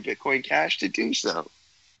Bitcoin or Bitcoin Cash to do so.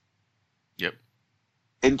 Yep.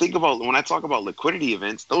 And think about, when I talk about liquidity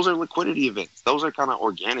events, those are liquidity events. Those are kind of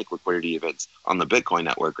organic liquidity events on the Bitcoin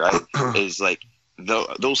network, right? Is like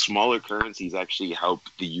those smaller currencies actually help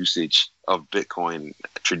the usage of Bitcoin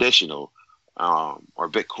traditional, or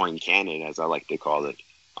Bitcoin canon, as I like to call it.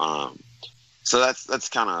 So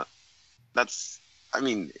I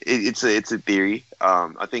mean, it's a theory.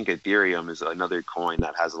 I think Ethereum is another coin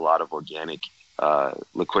that has a lot of organic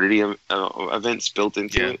liquidity events built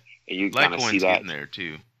into it, and you kind of see that getting there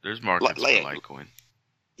too. There's markets for Litecoin.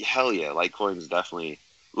 Hell yeah, Litecoin's definitely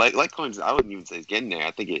Litecoin's. I wouldn't even say it's getting there.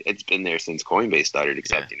 I think it's been there since Coinbase started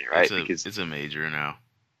accepting it, right? Because it's a major now.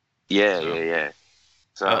 Yeah.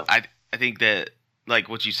 So I think that, like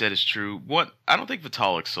what you said is true. I don't think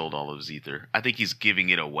Vitalik sold all of his Ether. I think he's giving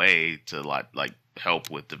it away to like help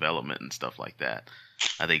with development and stuff like that.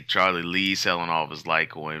 I think Charlie Lee selling all of his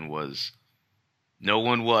Litecoin was. No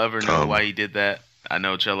one will ever know why he did that. I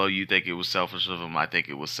know, Cello, you think it was selfish of him. I think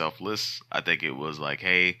it was selfless. I think it was like,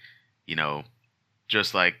 hey, you know,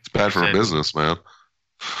 just like it's bad for a business, man.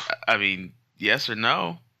 I mean, yes or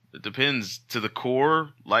no. It depends. To the core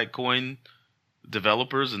Litecoin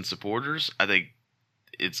developers and supporters, I think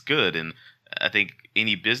it's good. And I think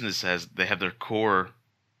any business they have their core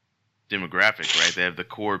demographic, right? They have the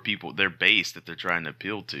core people, their base that they're trying to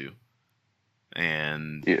appeal to.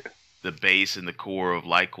 And the base and the core of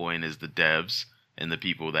Litecoin is the devs and the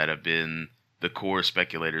people that have been the core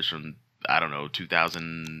speculators from, I don't know,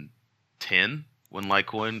 2010 when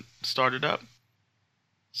Litecoin started up.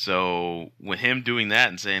 So with him doing that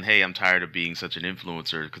and saying, hey, I'm tired of being such an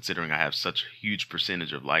influencer considering I have such a huge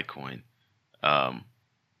percentage of Litecoin,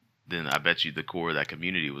 then I bet you the core of that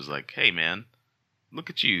community was like, hey, man, look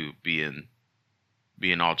at you being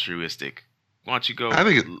altruistic. Why don't you go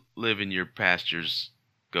live in your pastures?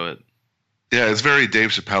 Go ahead. Yeah, it's very Dave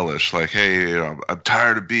Chappelle-ish. Like, hey, you know, I'm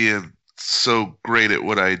tired of being so great at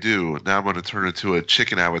what I do. Now I'm going to turn into a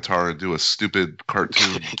chicken avatar and do a stupid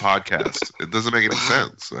cartoon podcast. It doesn't make any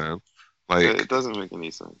sense, man. Like, it doesn't make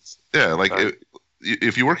any sense. Yeah, like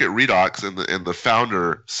if you work at Redox and the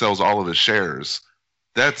founder sells all of his shares,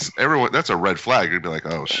 that's a red flag. You'd be like,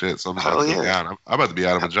 oh shit, something's about to go down. I'm about to be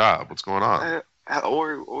out of a job. What's going on?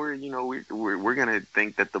 Or you know, we're gonna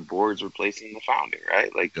think that the board's replacing the founder,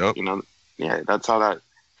 right? Like, you know,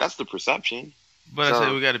 that's the perception. But I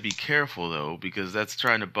say we got to be careful though, because that's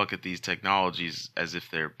trying to bucket these technologies as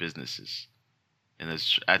if they're businesses, and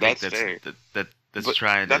that's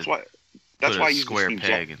trying to put a square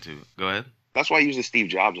peg into. Go ahead. That's why I use the Steve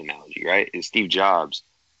Jobs analogy, right? Is Steve Jobs?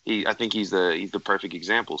 I think he's the perfect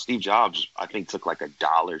example. Steve Jobs, I think, took like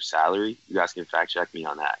 $1 salary. You guys can fact check me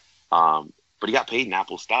on that. But he got paid in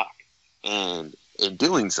Apple stock, and in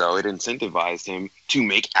doing so, it incentivized him to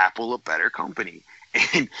make Apple a better company.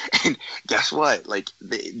 And guess what? Like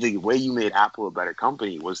the way you made Apple a better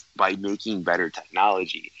company was by making better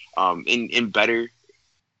technology. And better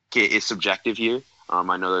is subjective here.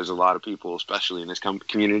 I know there's a lot of people, especially in this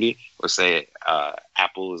community, will say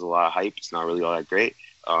Apple is a lot of hype. It's not really all that great.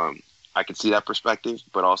 I can see that perspective,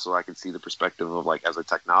 but also I can see the perspective of, like, as a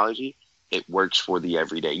technology, it works for the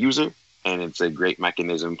everyday user, and it's a great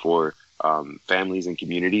mechanism for families and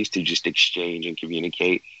communities to just exchange and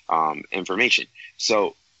communicate information.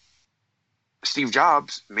 So Steve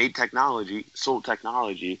Jobs made technology, sold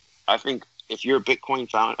technology. I think if you're a Bitcoin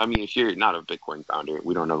founder, I mean, if you're not a Bitcoin founder,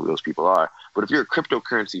 we don't know who those people are, but if you're a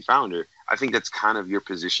cryptocurrency founder, I think that's kind of your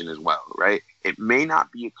position as well, right? It may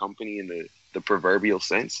not be a company in the proverbial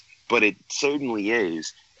sense, but it certainly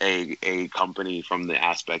is a company from the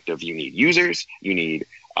aspect of you need users, you need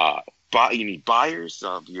buyers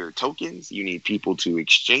of your tokens, you need people to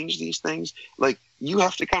exchange these things. Like, you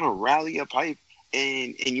have to kind of rally up hype,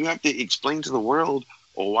 and you have to explain to the world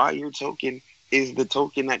why your token is the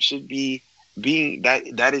token that should be being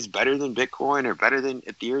that is better than Bitcoin or better than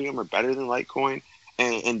Ethereum or better than Litecoin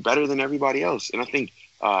and better than everybody else. And I think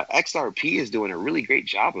XRP is doing a really great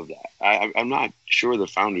job of that. I'm not sure the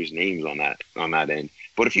founders' names on that end,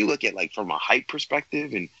 but if you look at like from a hype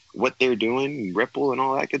perspective and what they're doing, Ripple and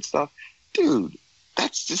all that good stuff, dude,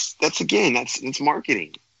 that's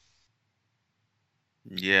marketing.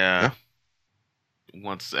 Yeah.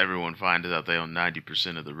 Once everyone finds out they own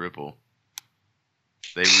 90% of the Ripple,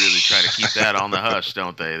 they really try to keep that on the hush,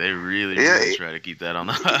 don't they? They really try to keep that on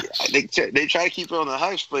the hush. They try to keep it on the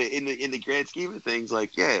hush, but in the grand scheme of things,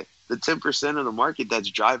 like the 10% of the market that's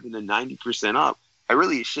driving the 90% up,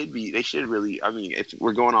 they should really. I mean, if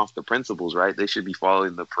we're going off the principles, right? They should be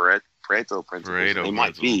following the Pareto principles. They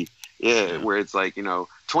might be, where it's like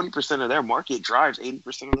 20% of their market drives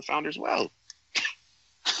 80% of the founders' wealth.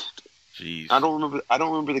 Jeez. I don't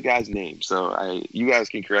remember the guy's name, so you guys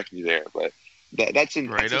can correct me there, but that's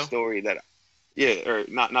a story that, or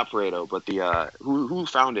not Pareto, but the who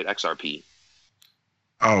founded XRP.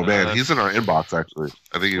 Oh man, he's in our inbox actually.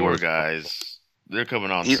 I think four guys. They're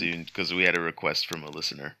coming on soon because we had a request from a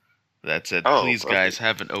listener that said, "Please, guys,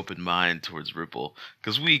 have an open mind towards Ripple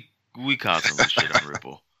because we constantly shit on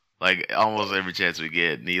Ripple, like almost every chance we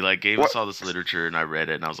get." And he gave us all this literature, and I read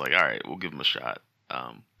it, and I was like, "All right, we'll give him a shot."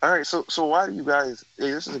 All right, so why do you guys?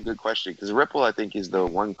 This is a good question because Ripple, I think, is the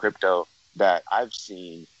one crypto that I've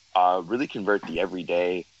seen really convert the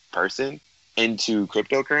everyday person into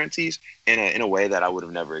cryptocurrencies in a way that I would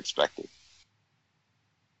have never expected.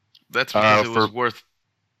 That's because it was worth.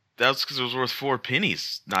 That's because it was worth 4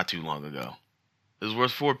 pennies not too long ago. It was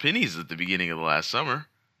worth 4 pennies at the beginning of the last summer,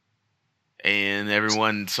 and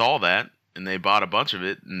everyone saw that and they bought a bunch of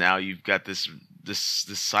it. And now you've got this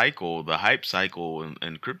cycle, the hype cycle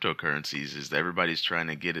in cryptocurrencies is that everybody's trying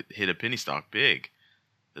to hit a penny stock big.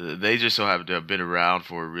 They just so happen to have been around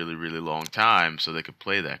for a really, really long time, so they could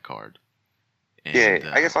play that card. And,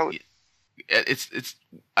 I guess it's.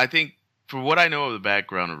 I think from what I know of the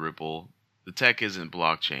background of Ripple, the tech isn't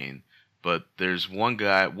blockchain, but there's one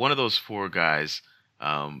guy, one of those 4 guys.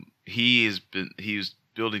 He was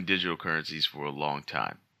building digital currencies for a long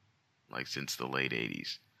time, like since the late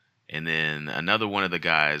 '80s. And then another one of the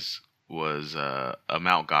guys was a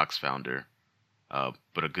Mt. Gox founder.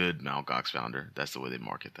 But a good Mt. Gox founder. That's the way they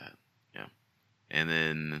market that. Yeah. And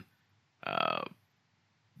then,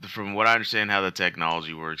 from what I understand how the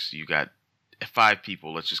technology works, you got 5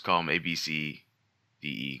 people. Let's just call them A, B, C, D,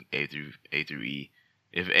 E, A through E.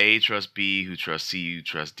 If A trusts B, who trusts C, who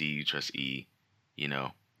trusts D, who trusts E,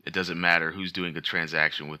 it doesn't matter who's doing a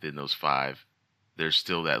transaction within those 5. There's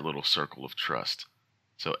still that little circle of trust.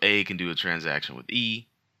 So A can do a transaction with E,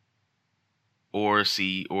 or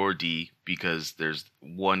C or D because there's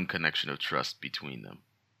one connection of trust between them.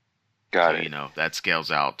 Got it. That scales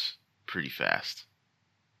out pretty fast.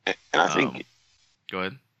 And I think, go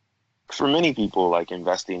ahead. For many people, like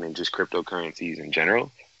investing in just cryptocurrencies in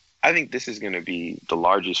general, I think this is going to be the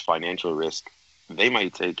largest financial risk they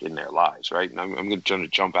might take in their lives, right? And I'm going to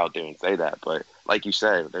jump out there and say that, but like you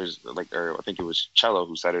said, I think it was Cello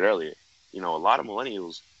who said it earlier. A lot of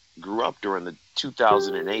millennials grew up during the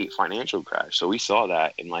 2008 financial crash. So we saw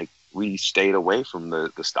that and we stayed away from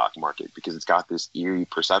the stock market because it's got this eerie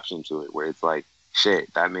perception to it where it's like,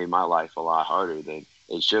 shit, that made my life a lot harder than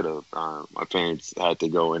it should have. My parents had to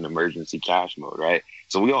go in emergency cash mode, right?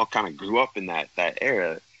 So we all kind of grew up in that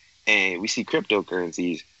era, and we see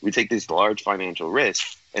cryptocurrencies, we take this large financial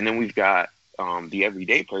risk, and then we've got the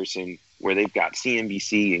everyday person where they've got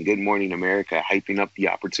CNBC and Good Morning America hyping up the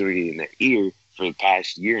opportunity in their ear for the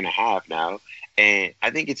past year and a half now. And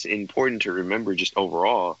I think it's important to remember just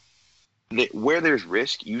overall that where there's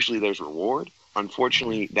risk, usually there's reward.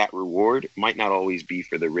 Unfortunately, that reward might not always be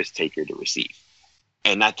for the risk taker to receive.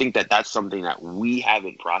 And I think that's something that we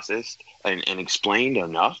haven't processed and explained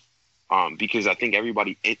enough, because I think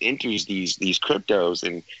everybody enters these cryptos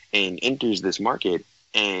and enters this market,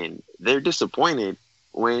 and they're disappointed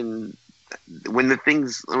when the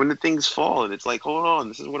things fall, and it's like, hold on,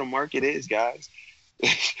 this is what a market is, guys.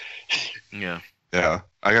 Yeah.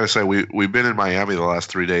 I gotta say, we've been in Miami the last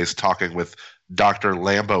 3 days talking with Dr.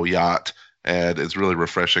 Lambo Yacht, and it's really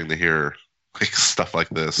refreshing to hear stuff like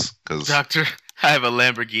this. Because Doctor, I have a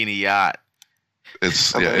Lamborghini yacht. It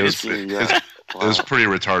was pretty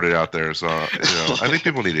retarded out there. So I think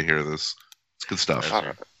people need to hear this. It's good stuff.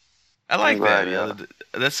 I like that. Yeah.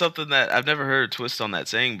 That's something that I've never heard a twist on that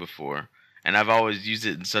saying before, and I've always used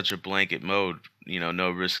it in such a blanket mode. No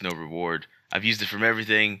risk, no reward. I've used it from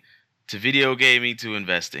everything to video gaming to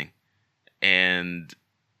investing, and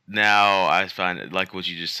now I find it, like what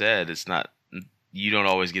you just said, it's not. You don't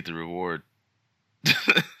always get the reward.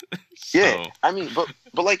 Yeah, I mean,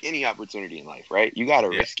 but like any opportunity in life, right? You got to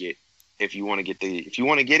risk it, if you want to get it, you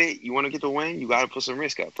want to get the win, you got to put some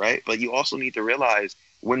risk up, right? But you also need to realize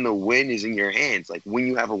when the win is in your hands, like when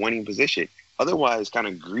you have a winning position. Otherwise, kind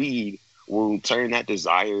of greed will turn that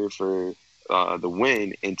desire for the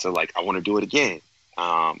win into like, I want to do it again.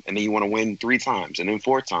 And then you want to win 3 times and then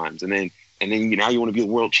 4 times. And then now you want to be a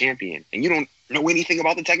world champion and you don't know anything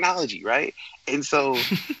about the technology. Right. And so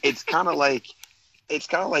it's kind of like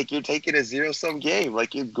you're taking a 0-sum game,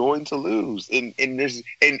 like you're going to lose. And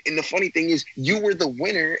the funny thing is you were the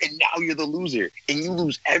winner and now you're the loser and you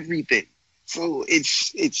lose everything. So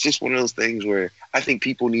it's just one of those things where I think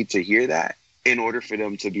people need to hear that in order for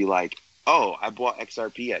them to be like, oh, I bought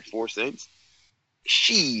XRP at 4 cents.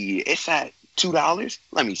 It's at $2.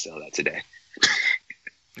 Let me sell that today.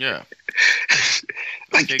 Yeah.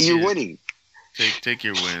 Like you're winning. Take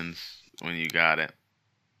your wins when you got it.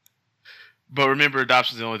 But remember,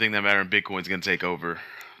 adoption is the only thing that matters, and Bitcoin's going to take over.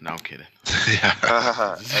 No, I'm kidding. Yeah.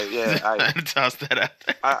 I toss that out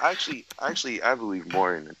there. I believe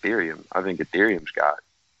more in Ethereum. I think Ethereum's got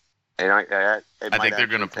it. And I think they're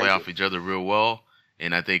going to play off each other real well.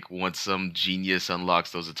 And I think once some genius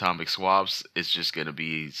unlocks those atomic swaps, it's just going to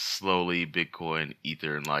be slowly Bitcoin,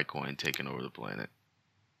 Ether, and Litecoin taking over the planet.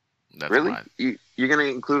 That's really? You're going to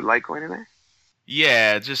include Litecoin in there?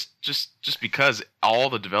 Yeah, just because all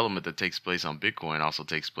the development that takes place on Bitcoin also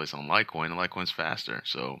takes place on Litecoin, and Litecoin's faster.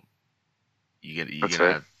 So you're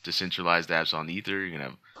gonna have decentralized apps on Ether, you're gonna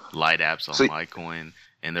have light apps on Litecoin,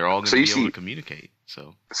 and they're all gonna be able to communicate.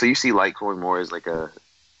 So you see Litecoin more as like a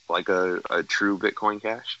true Bitcoin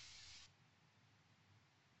Cash?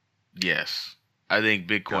 Yes, I think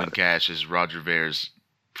Bitcoin Cash is Roger Ver's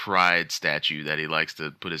pride statue that he likes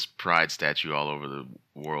to put his pride statue all over the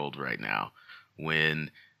world right now.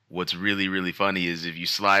 When what's really, really funny is if you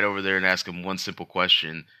slide over there and ask him one simple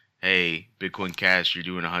question, hey, Bitcoin Cash, you're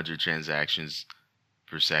doing 100 transactions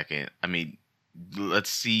per second. I mean, let's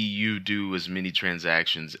see you do as many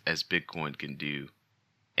transactions as Bitcoin can do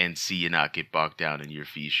and see you not get bogged down and your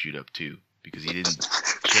fees shoot up too. Because he didn't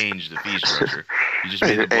change the fee structure. He just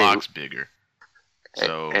made the blocks bigger.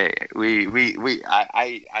 So we're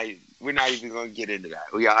not even going to get into that.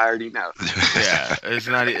 I already know. Yeah,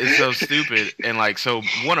 it's so stupid. And like, so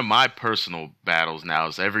one of my personal battles now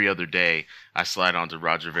is every other day I slide onto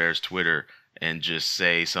Roger Ver's Twitter and just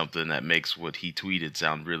say something that makes what he tweeted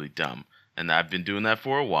sound really dumb. And I've been doing that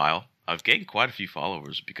for a while. I've gained quite a few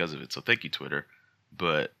followers because of it. So thank you, Twitter.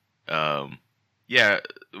 But yeah,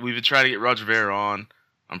 we've been trying to get Roger Ver on.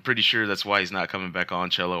 I'm pretty sure that's why he's not coming back on,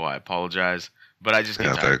 Cello. I apologize. But I just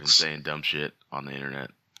get tired of him saying dumb shit on the internet.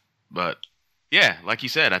 But yeah, like you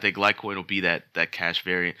said, I think Litecoin will be that cash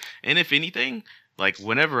variant. And if anything, like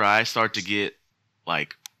whenever I start to get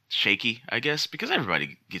like shaky, I guess, because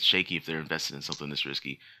everybody gets shaky if they're invested in something this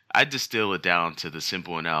risky, I distill it down to the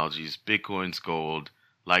simple analogies: Bitcoin's gold,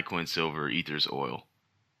 Litecoin's silver, Ether's oil.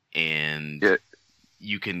 And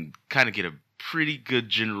you can kind of get a pretty good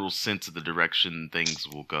general sense of the direction things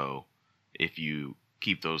will go if you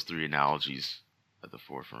keep those 3 analogies at the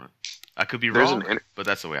forefront. I could be wrong, but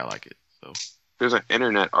that's the way I like it. So there's an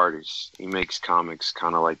internet artist. He makes comics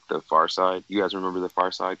kind of like the Far Side. You guys remember the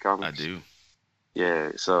Far Side comics? I do.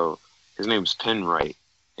 Yeah, so his name's Penwright,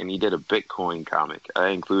 and he did a Bitcoin comic. I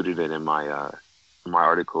included it in my my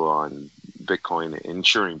article on Bitcoin,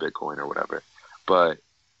 insuring Bitcoin or whatever. But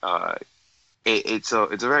it's a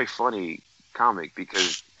very funny comic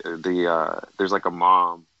because there's like a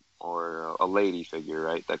mom or a lady figure,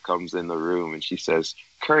 right, that comes in the room and she says,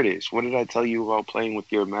 Curtis, what did I tell you about playing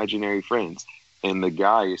with your imaginary friends? And the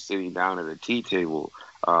guy is sitting down at a tea table,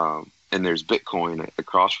 and there's Bitcoin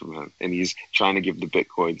across from him, and he's trying to give the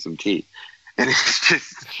Bitcoin some tea. And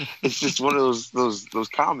it's just one of those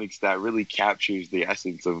comics that really captures the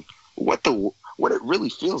essence of what it really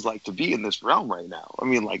feels like to be in this realm right now. I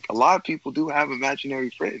mean, like, a lot of people do have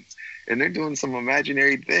imaginary friends, and they're doing some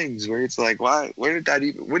imaginary things where it's like, why? When did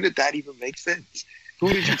that even make sense? Who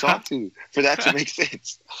did you talk to for that to make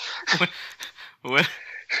sense?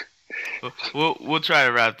 We'll try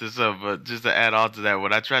to wrap this up, but just to add on to that,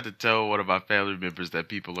 when I tried to tell one of my family members that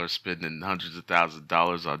people are spending hundreds of thousands of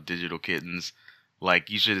dollars on digital kittens, like,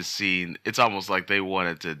 you should have seen, it's almost like they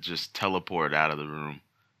wanted to just teleport out of the room.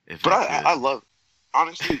 But I love,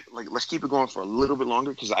 honestly, like, let's keep it going for a little bit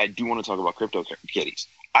longer because I do want to talk about crypto kitties.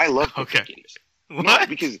 I love crypto kitties. What? No,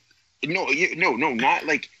 because not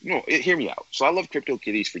like, hear me out. So I love crypto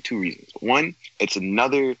kitties for 2 reasons. One, it's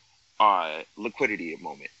another liquidity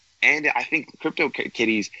moment. And I think crypto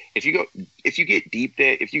kitties, if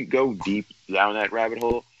you go deep down that rabbit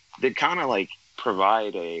hole, they kind of like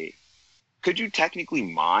provide could you technically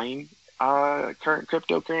mine current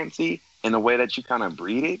cryptocurrency in the way that you kind of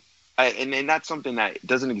breed it? and that's something that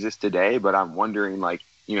doesn't exist today, but I'm wondering, like,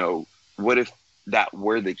 what if that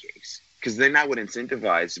were the case? Because then that would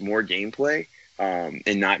incentivize more gameplay,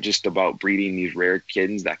 and not just about breeding these rare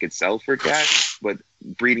kittens that could sell for cash, but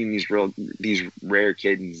breeding these rare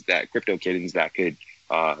kittens, crypto kittens that could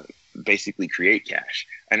basically create cash.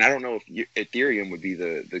 And I don't know if Ethereum would be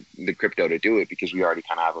the crypto to do it, because we already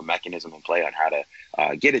kind of have a mechanism in play on how to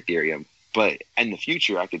get Ethereum. But in the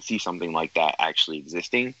future, I could see something like that actually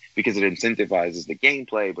existing, because it incentivizes the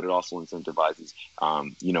gameplay, but it also incentivizes,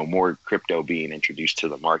 more crypto being introduced to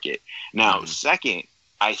the market. Now, second,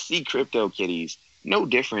 I see crypto kitties no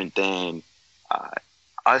different than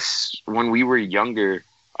us when we were younger,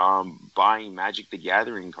 buying Magic the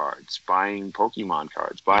Gathering cards, buying Pokemon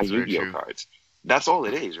cards, buying Yu-Gi-Oh cards. That's all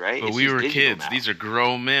it is, right? But we were kids. Now. These are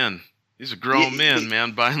grown men. These are grown men,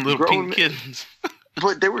 man, buying little pink kittens.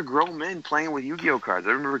 But there were grown men playing with Yu-Gi-Oh cards.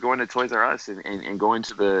 I remember going to Toys R Us and going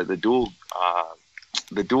to the duel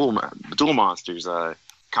monsters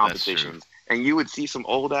competitions, and you would see some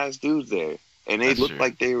old ass dudes there, and they looked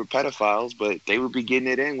like they were pedophiles, but they would be getting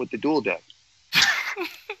it in with the duel deck.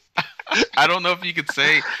 I don't know if you could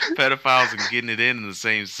say pedophiles and getting it in the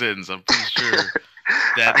same sentence. I'm pretty sure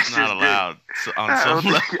that's not allowed on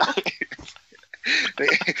some level.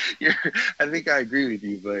 I think I agree with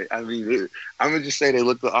you, but I mean, I'm gonna just say they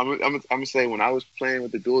look. I'm gonna say when I was playing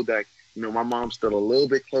with the dual deck, my mom stood a little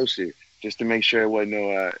bit closer just to make sure there wasn't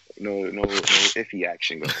no iffy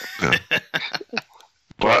action going on.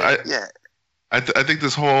 Well, I think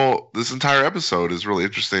this entire episode is really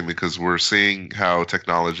interesting, because we're seeing how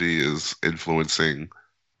technology is influencing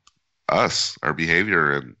us, our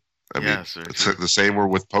behavior, and I mean, it's the same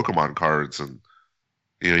with Pokemon cards, and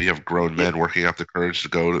you have grown men working up the courage to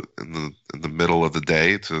go in the middle of the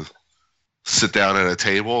day to sit down at a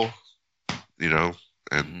table,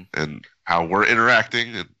 and how we're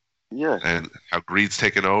interacting, and how greed's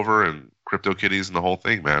taken over, and CryptoKitties and the whole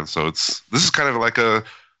thing, man. So this is kind of like a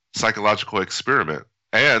psychological experiment.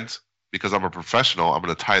 And because I'm a professional, I'm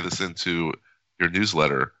going to tie this into your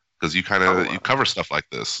newsletter, because you cover stuff like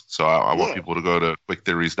this. So I want people to go to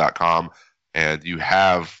quicktheories.com, and you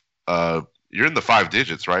have you're in the 5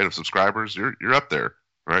 digits, right, of subscribers. You're up there,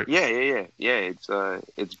 right? Yeah.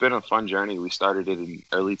 It's been a fun journey. We started it in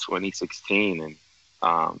early 2016, and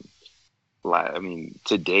I mean,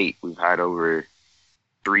 to date, we've had over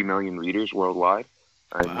 3 million readers worldwide.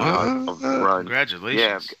 Wow. Congratulations.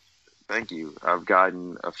 Yeah, thank you. I've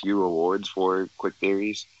gotten a few awards for Quick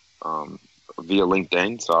Theories via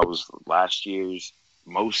LinkedIn. So I was last year's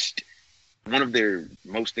one of their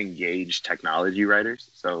most engaged technology writers.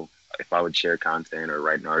 So if I would share content or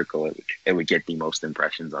write an article, it would get the most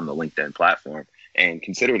impressions on the LinkedIn platform. And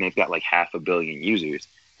considering they've got like 500 million users,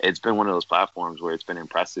 it's been one of those platforms where it's been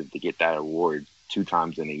impressive to get that award 2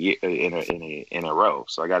 times in a year in a row.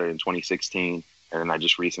 So I got it in 2016, and then I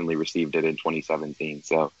just recently received it in 2017.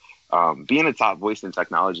 So being a top voice in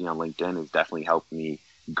technology on LinkedIn has definitely helped me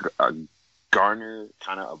garner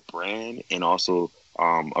kind of a brand, and also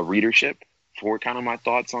a readership for kind of my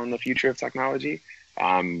thoughts on the future of technology.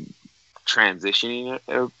 I'm transitioning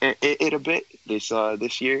it a bit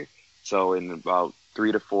this year. So in about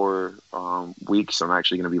 3 to 4 weeks, I'm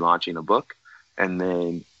actually going to be launching a book, and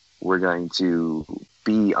then we're going to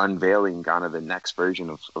be unveiling kind of the next version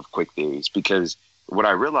of Quick Theories, because what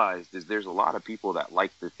I realized is there's a lot of people that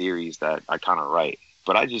like the theories that I kind of write,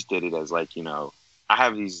 but I just did it as like, I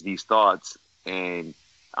have these thoughts, and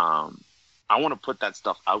I want to put that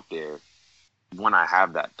stuff out there when I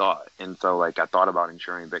have that thought. And so like I thought about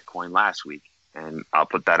insuring Bitcoin last week, and I'll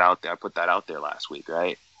put that out there. I put that out there last week,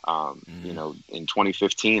 right? In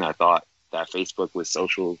 2015, I thought that Facebook was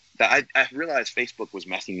social. That I realized Facebook was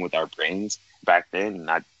messing with our brains back then, and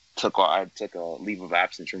I took a leave of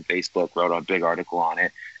absence from Facebook, wrote a big article on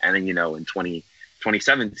it, and then in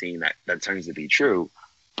 2017 that turns to be true.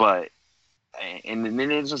 But and then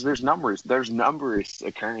there's numerous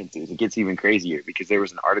occurrences. It gets even crazier, because there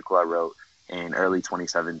was an article I wrote in early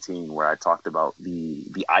 2017 where I talked about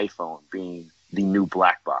the iPhone being the new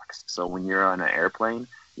black box. So when you're on an airplane,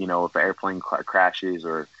 if an airplane crashes,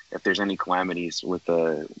 or if there's any calamities with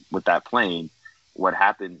that plane, what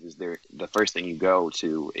happens is the first thing you go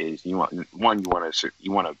to is you want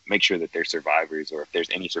to make sure that there's survivors, or if there's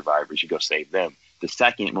any survivors, you go save them. The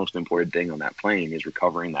second most important thing on that plane is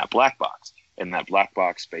recovering that black box, and that black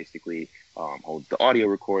box basically holds the audio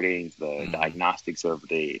recordings, the diagnostics of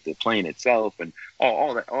the plane itself, and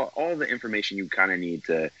all the information you kind of need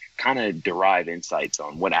to kind of derive insights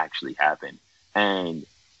on what actually happened. And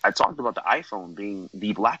I talked about the iPhone being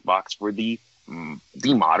the black box for the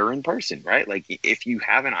modern person, right? Like if you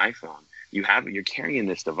have an iPhone, you're carrying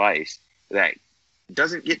this device that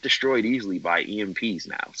doesn't get destroyed easily by EMPs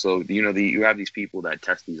now. So, you have these people that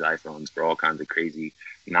test these iPhones for all kinds of crazy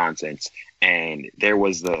nonsense. And there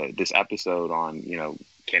was this episode on,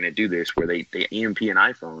 can it do this, where they EMP an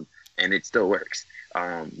iPhone and it still works.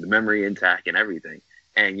 The memory intact and everything.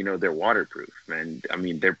 And, they're waterproof. And I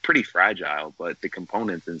mean, they're pretty fragile, but the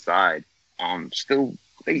components inside still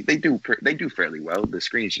they do fairly well. The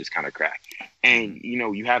screen's just kind of cracked. And,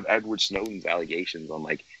 you have Edward Snowden's allegations on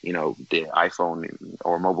the iPhone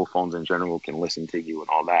or mobile phones in general can listen to you and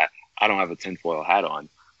all that. I don't have a tinfoil hat on,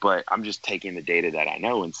 but I'm just taking the data that I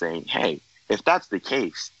know and saying, hey, if that's the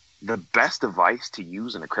case, the best device to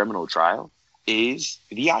use in a criminal trial is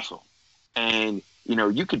the iPhone. And,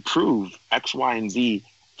 you could prove X, Y, and Z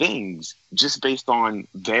things just based on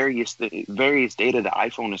various data the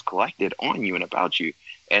iPhone has collected on you and about you.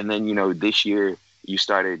 And then, this year you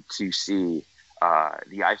started to see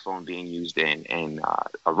the iPhone being used in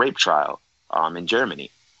a rape trial in Germany.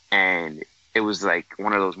 And it was like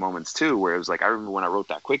one of those moments too, where it was like, I remember when I wrote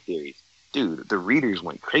that quick theory, dude, the readers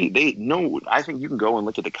went crazy. I think you can go and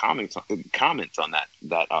look at the comments on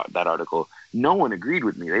that article. No one agreed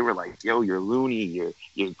with me. They were like, yo, you're loony,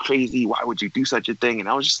 you're crazy. Why would you do such a thing? And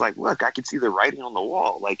I was just like, look, I could see the writing on the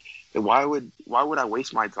wall. Like, why would I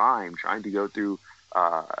waste my time trying to go through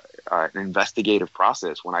an investigative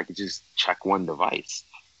process when I could just check one device?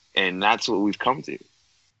 And that's what we've come to.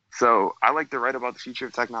 So I like to write about the future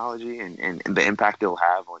of technology and the impact it'll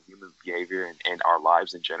have on human behavior and our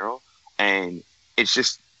lives in general. And it's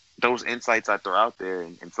just those insights I throw out there,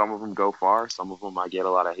 and some of them go far. Some of them I get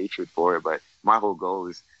a lot of hatred for. But my whole goal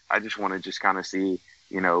is I just want to just kind of see,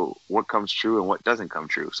 what comes true and what doesn't come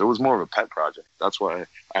true. So it was more of a pet project. That's why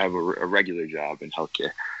I have a regular job in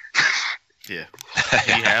healthcare. Yeah.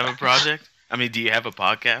 Do you have a project? I mean, do you have a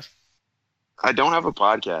podcast? I don't have a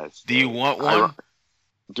podcast. Do you want one?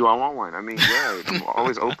 Do I want one? I mean, yeah, I'm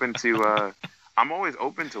always open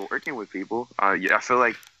to working with people. I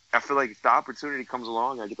feel like if the opportunity comes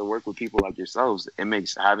along, I get to work with people like yourselves. It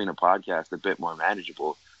makes having a podcast a bit more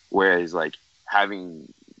manageable. Whereas like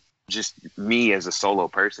having just me as a solo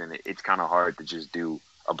person, it's kind of hard to just do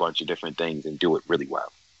a bunch of different things and do it really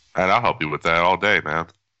well. And I'll help you with that all day, man.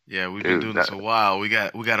 Yeah, we've been doing this a while. We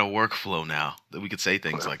got a workflow now that we could say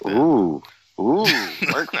things like that. Ooh,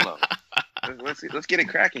 workflow. Let's get it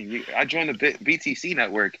cracking. I joined the BTC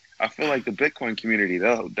network. I feel like the Bitcoin community,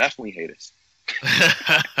 they'll definitely hate us.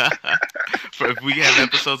 If we have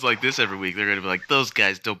episodes like this every week, they're going to be like, those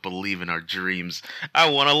guys don't believe in our dreams. I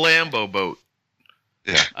want a Lambo boat.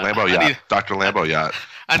 Yeah, Lambo yacht. Dr. Lambo yacht.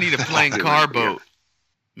 I need a plain car boat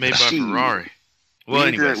made by Ferrari. Well,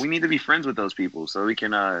 we need to be friends with those people so we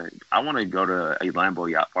can. I want to go to a Lambo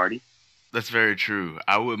yacht party. That's very true.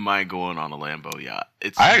 I wouldn't mind going on a Lambo yacht.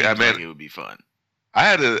 It would be fun. I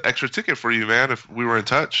had an extra ticket for you, man. If we were in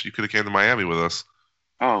touch, you could have came to Miami with us.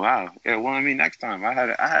 Oh wow! Yeah, well, I mean, next time I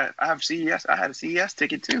have CES. I had a CES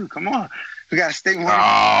ticket too. Come on, we gotta stay warm.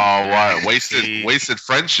 Oh, what wasted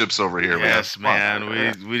friendships over here, man. Yes, man.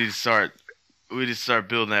 We need to start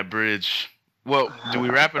building that bridge. Well, do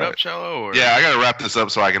we wrap it up, Cello? Or? Yeah, I gotta wrap this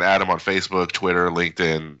up so I can add him on Facebook, Twitter,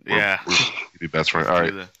 LinkedIn. Yeah, we'll be best friends. All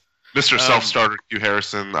right, Mr. Self-Starter Q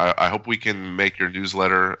Harrison. I hope we can make your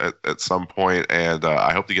newsletter at some point, and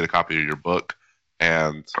I hope to get a copy of your book.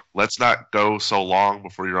 And let's not go so long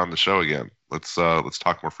before you're on the show again. Let's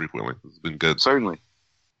talk more frequently. It's been good. Certainly.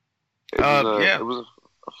 It was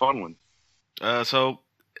a fun one. So,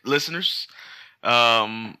 listeners, you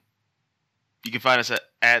can find us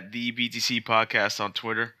at the BTC Podcast on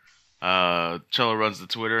Twitter. Cello runs the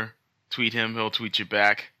Twitter. Tweet him; he'll tweet you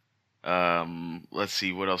back. Let's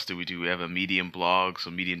see, what else do? We have a Medium blog,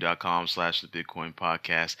 so medium.com/the Bitcoin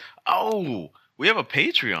Podcast. Oh, we have a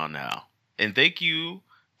Patreon now. And thank you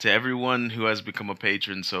to everyone who has become a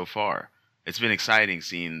patron so far. It's been exciting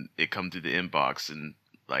seeing it come through the inbox, and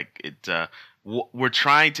we're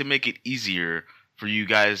trying to make it easier for you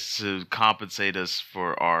guys to compensate us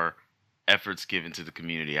for our efforts given to the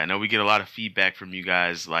community. I know we get a lot of feedback from you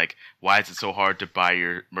guys, like, why is it so hard to buy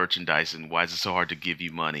your merchandise, and why is it so hard to give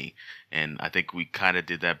you money? And I think we kind of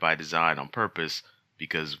did that by design on purpose,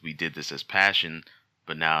 because we did this as passion.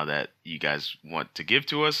 But now that you guys want to give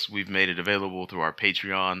to us, we've made it available through our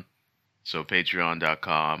Patreon. So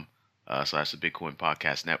patreon.com/the Bitcoin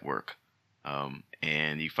Podcast Network.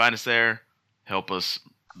 And you find us there. Help us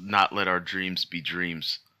not let our dreams be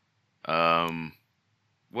dreams.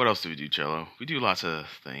 What else do we do, Cello? We do lots of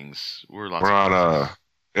things. We're on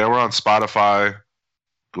Spotify,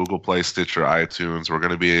 Google Play, Stitcher, iTunes. We're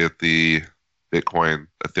going to be at the Bitcoin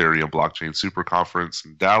Ethereum Blockchain Super Conference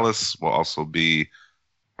in Dallas. We'll also be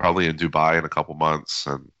probably in Dubai in a couple months,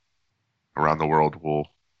 and around the world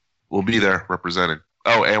we'll be there representing.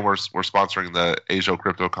 Oh, and we're sponsoring the Asia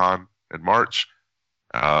CryptoCon in March.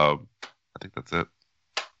 I think that's it.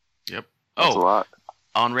 Yep. That's a lot.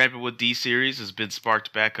 On Ramping with D series has been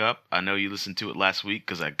sparked back up. I know you listened to it last week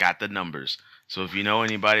because I got the numbers. So if you know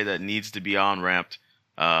anybody that needs to be on ramped,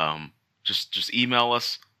 just email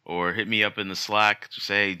us or hit me up in the Slack. Just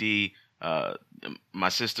say, hey, D, my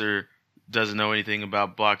sister doesn't know anything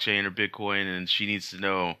about blockchain or Bitcoin, and she needs to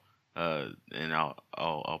know. And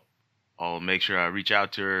I'll make sure I reach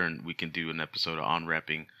out to her, and we can do an episode of on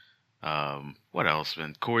ramping. What else,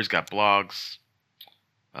 man? Corey's got blogs.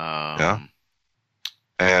 Yeah.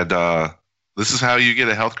 And this is how you get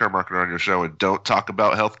a healthcare marketer on your show and don't talk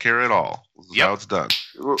about healthcare at all. This is how it's done.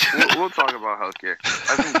 We'll talk about healthcare.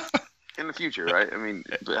 I think in the future, right? I mean,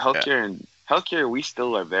 but healthcare, we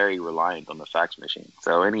still are very reliant on the fax machine.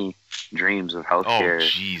 So any dreams of healthcare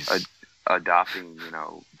adopting,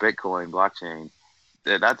 Bitcoin, blockchain,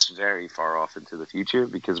 that's very far off into the future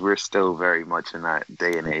because we're still very much in that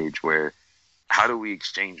day and age where how do we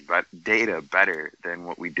exchange data better than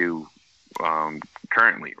what we do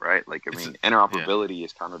currently, right? Like, I mean, interoperability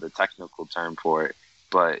is kind of the technical term for it,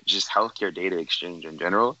 but just healthcare data exchange in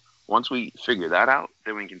general. Once we figure that out,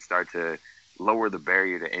 then we can start to lower the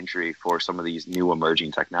barrier to entry for some of these new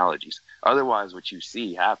emerging technologies. Otherwise, what you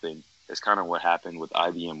see happen is kind of what happened with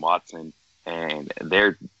IBM Watson and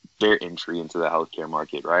their entry into the healthcare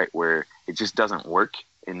market, right? Where it just doesn't work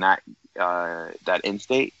in that end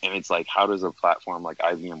state, and it's like, how does a platform like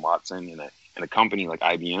IBM Watson and a company like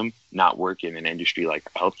IBM not work in an industry like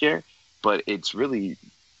healthcare? But it's really,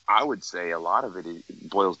 I would say, a lot of it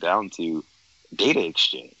boils down to data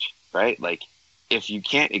exchange, right? Like, if you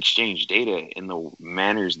can't exchange data in the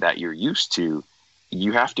manners that you're used to,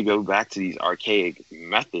 you have to go back to these archaic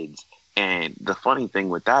methods. And the funny thing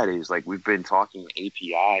with that is, like, we've been talking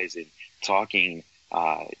APIs and talking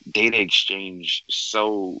data exchange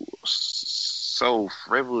so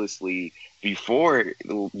frivolously before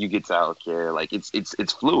you get to healthcare. Like,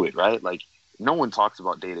 it's fluid, right? Like, no one talks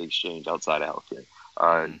about data exchange outside of healthcare.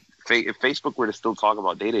 If Facebook were to still talk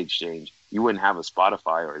about data exchange, you wouldn't have a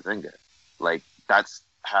Spotify or a Zynga. Like, that's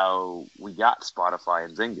how we got Spotify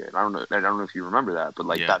and Zynga. And I don't know if you remember that, but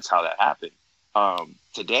that's how that happened.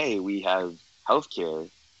 Today we have healthcare,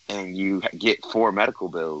 and you get 4 medical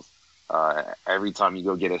bills every time you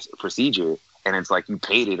go get a procedure, and it's like you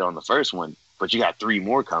paid it on the first one, but you got 3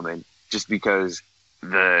 more coming just because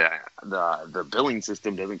the billing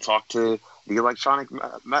system doesn't talk to the electronic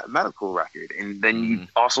medical record. And then you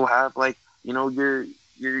also have, like,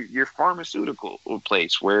 your pharmaceutical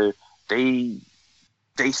place where they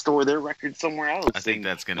store their records somewhere else. I think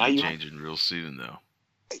that's going to be changing real soon, though.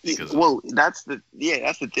 Well, that's the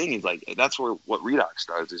thing, is like, that's where what Redox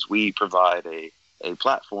does is we provide a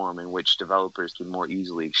platform in which developers can more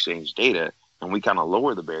easily exchange data, and we kind of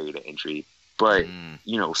lower the barrier to entry. But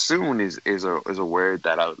soon is a word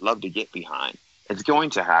that I would love to get behind. It's going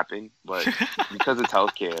to happen, but because it's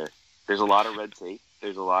healthcare, there's a lot of red tape,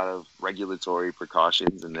 there's a lot of regulatory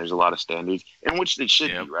precautions, and there's a lot of standards, in which they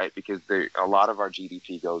should be, right? Because a lot of our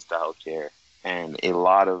GDP goes to healthcare, and a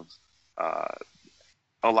lot of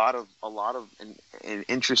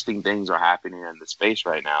interesting things are happening in the space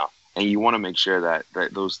right now, and you want to make sure that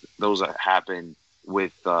those happen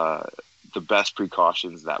with the best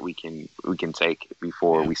precautions that we can take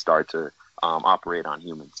before we start to operate on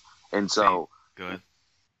humans. And so, go ahead.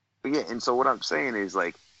 Yeah, and so what I'm saying is,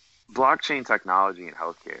 like, blockchain technology in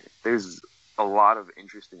healthcare, there's a lot of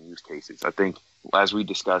interesting use cases. I think, as we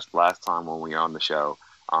discussed last time when we were on the show,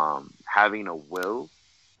 having your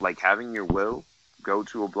will go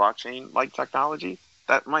to a blockchain like technology,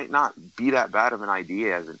 that might not be that bad of an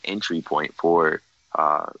idea as an entry point for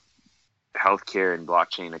healthcare and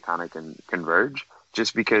blockchain to kind of converge,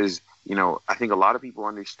 just because, I think a lot of people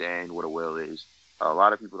understand what a will is. A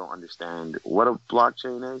lot of people don't understand what a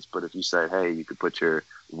blockchain is, but if you said, hey, you could put your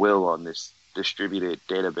will on this distributed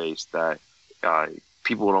database that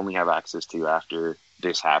people would only have access to after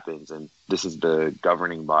this happens, and this is the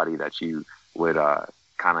governing body that you would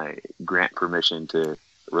kind of grant permission to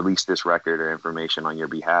release this record or information on your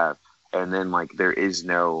behalf. And then, like, there is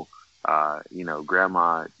no,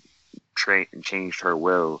 grandma changed her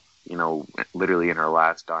will, literally in her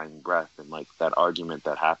last dying breath. And, like, that argument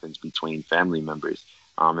that happens between family members,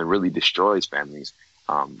 and really destroys families,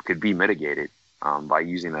 could be mitigated by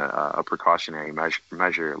using a precautionary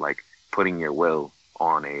measure like putting your will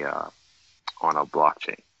on a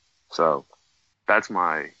blockchain. So that's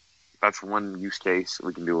one use case.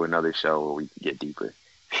 We can do another show where we can get deeper.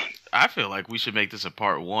 I feel like we should make this a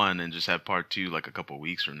part 1 and just have part 2 like a couple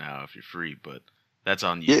weeks from now if you're free. But that's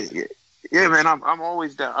on you. Yeah, man. I'm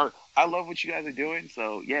always down. I love what you guys are doing.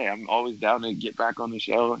 So yeah, I'm always down to get back on the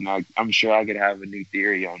show, and I'm sure I could have a new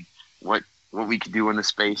theory on what we could do in the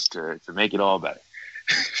space to make it all better.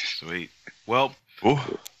 Sweet. Well,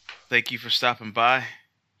 thank you for stopping by,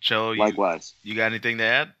 Cello. Likewise. You got anything to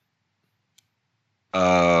add?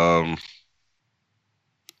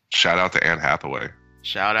 Shout out to Anne Hathaway.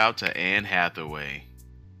 Shout out to Anne Hathaway.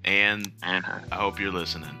 And I hope you're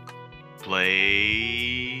listening.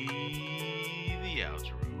 Play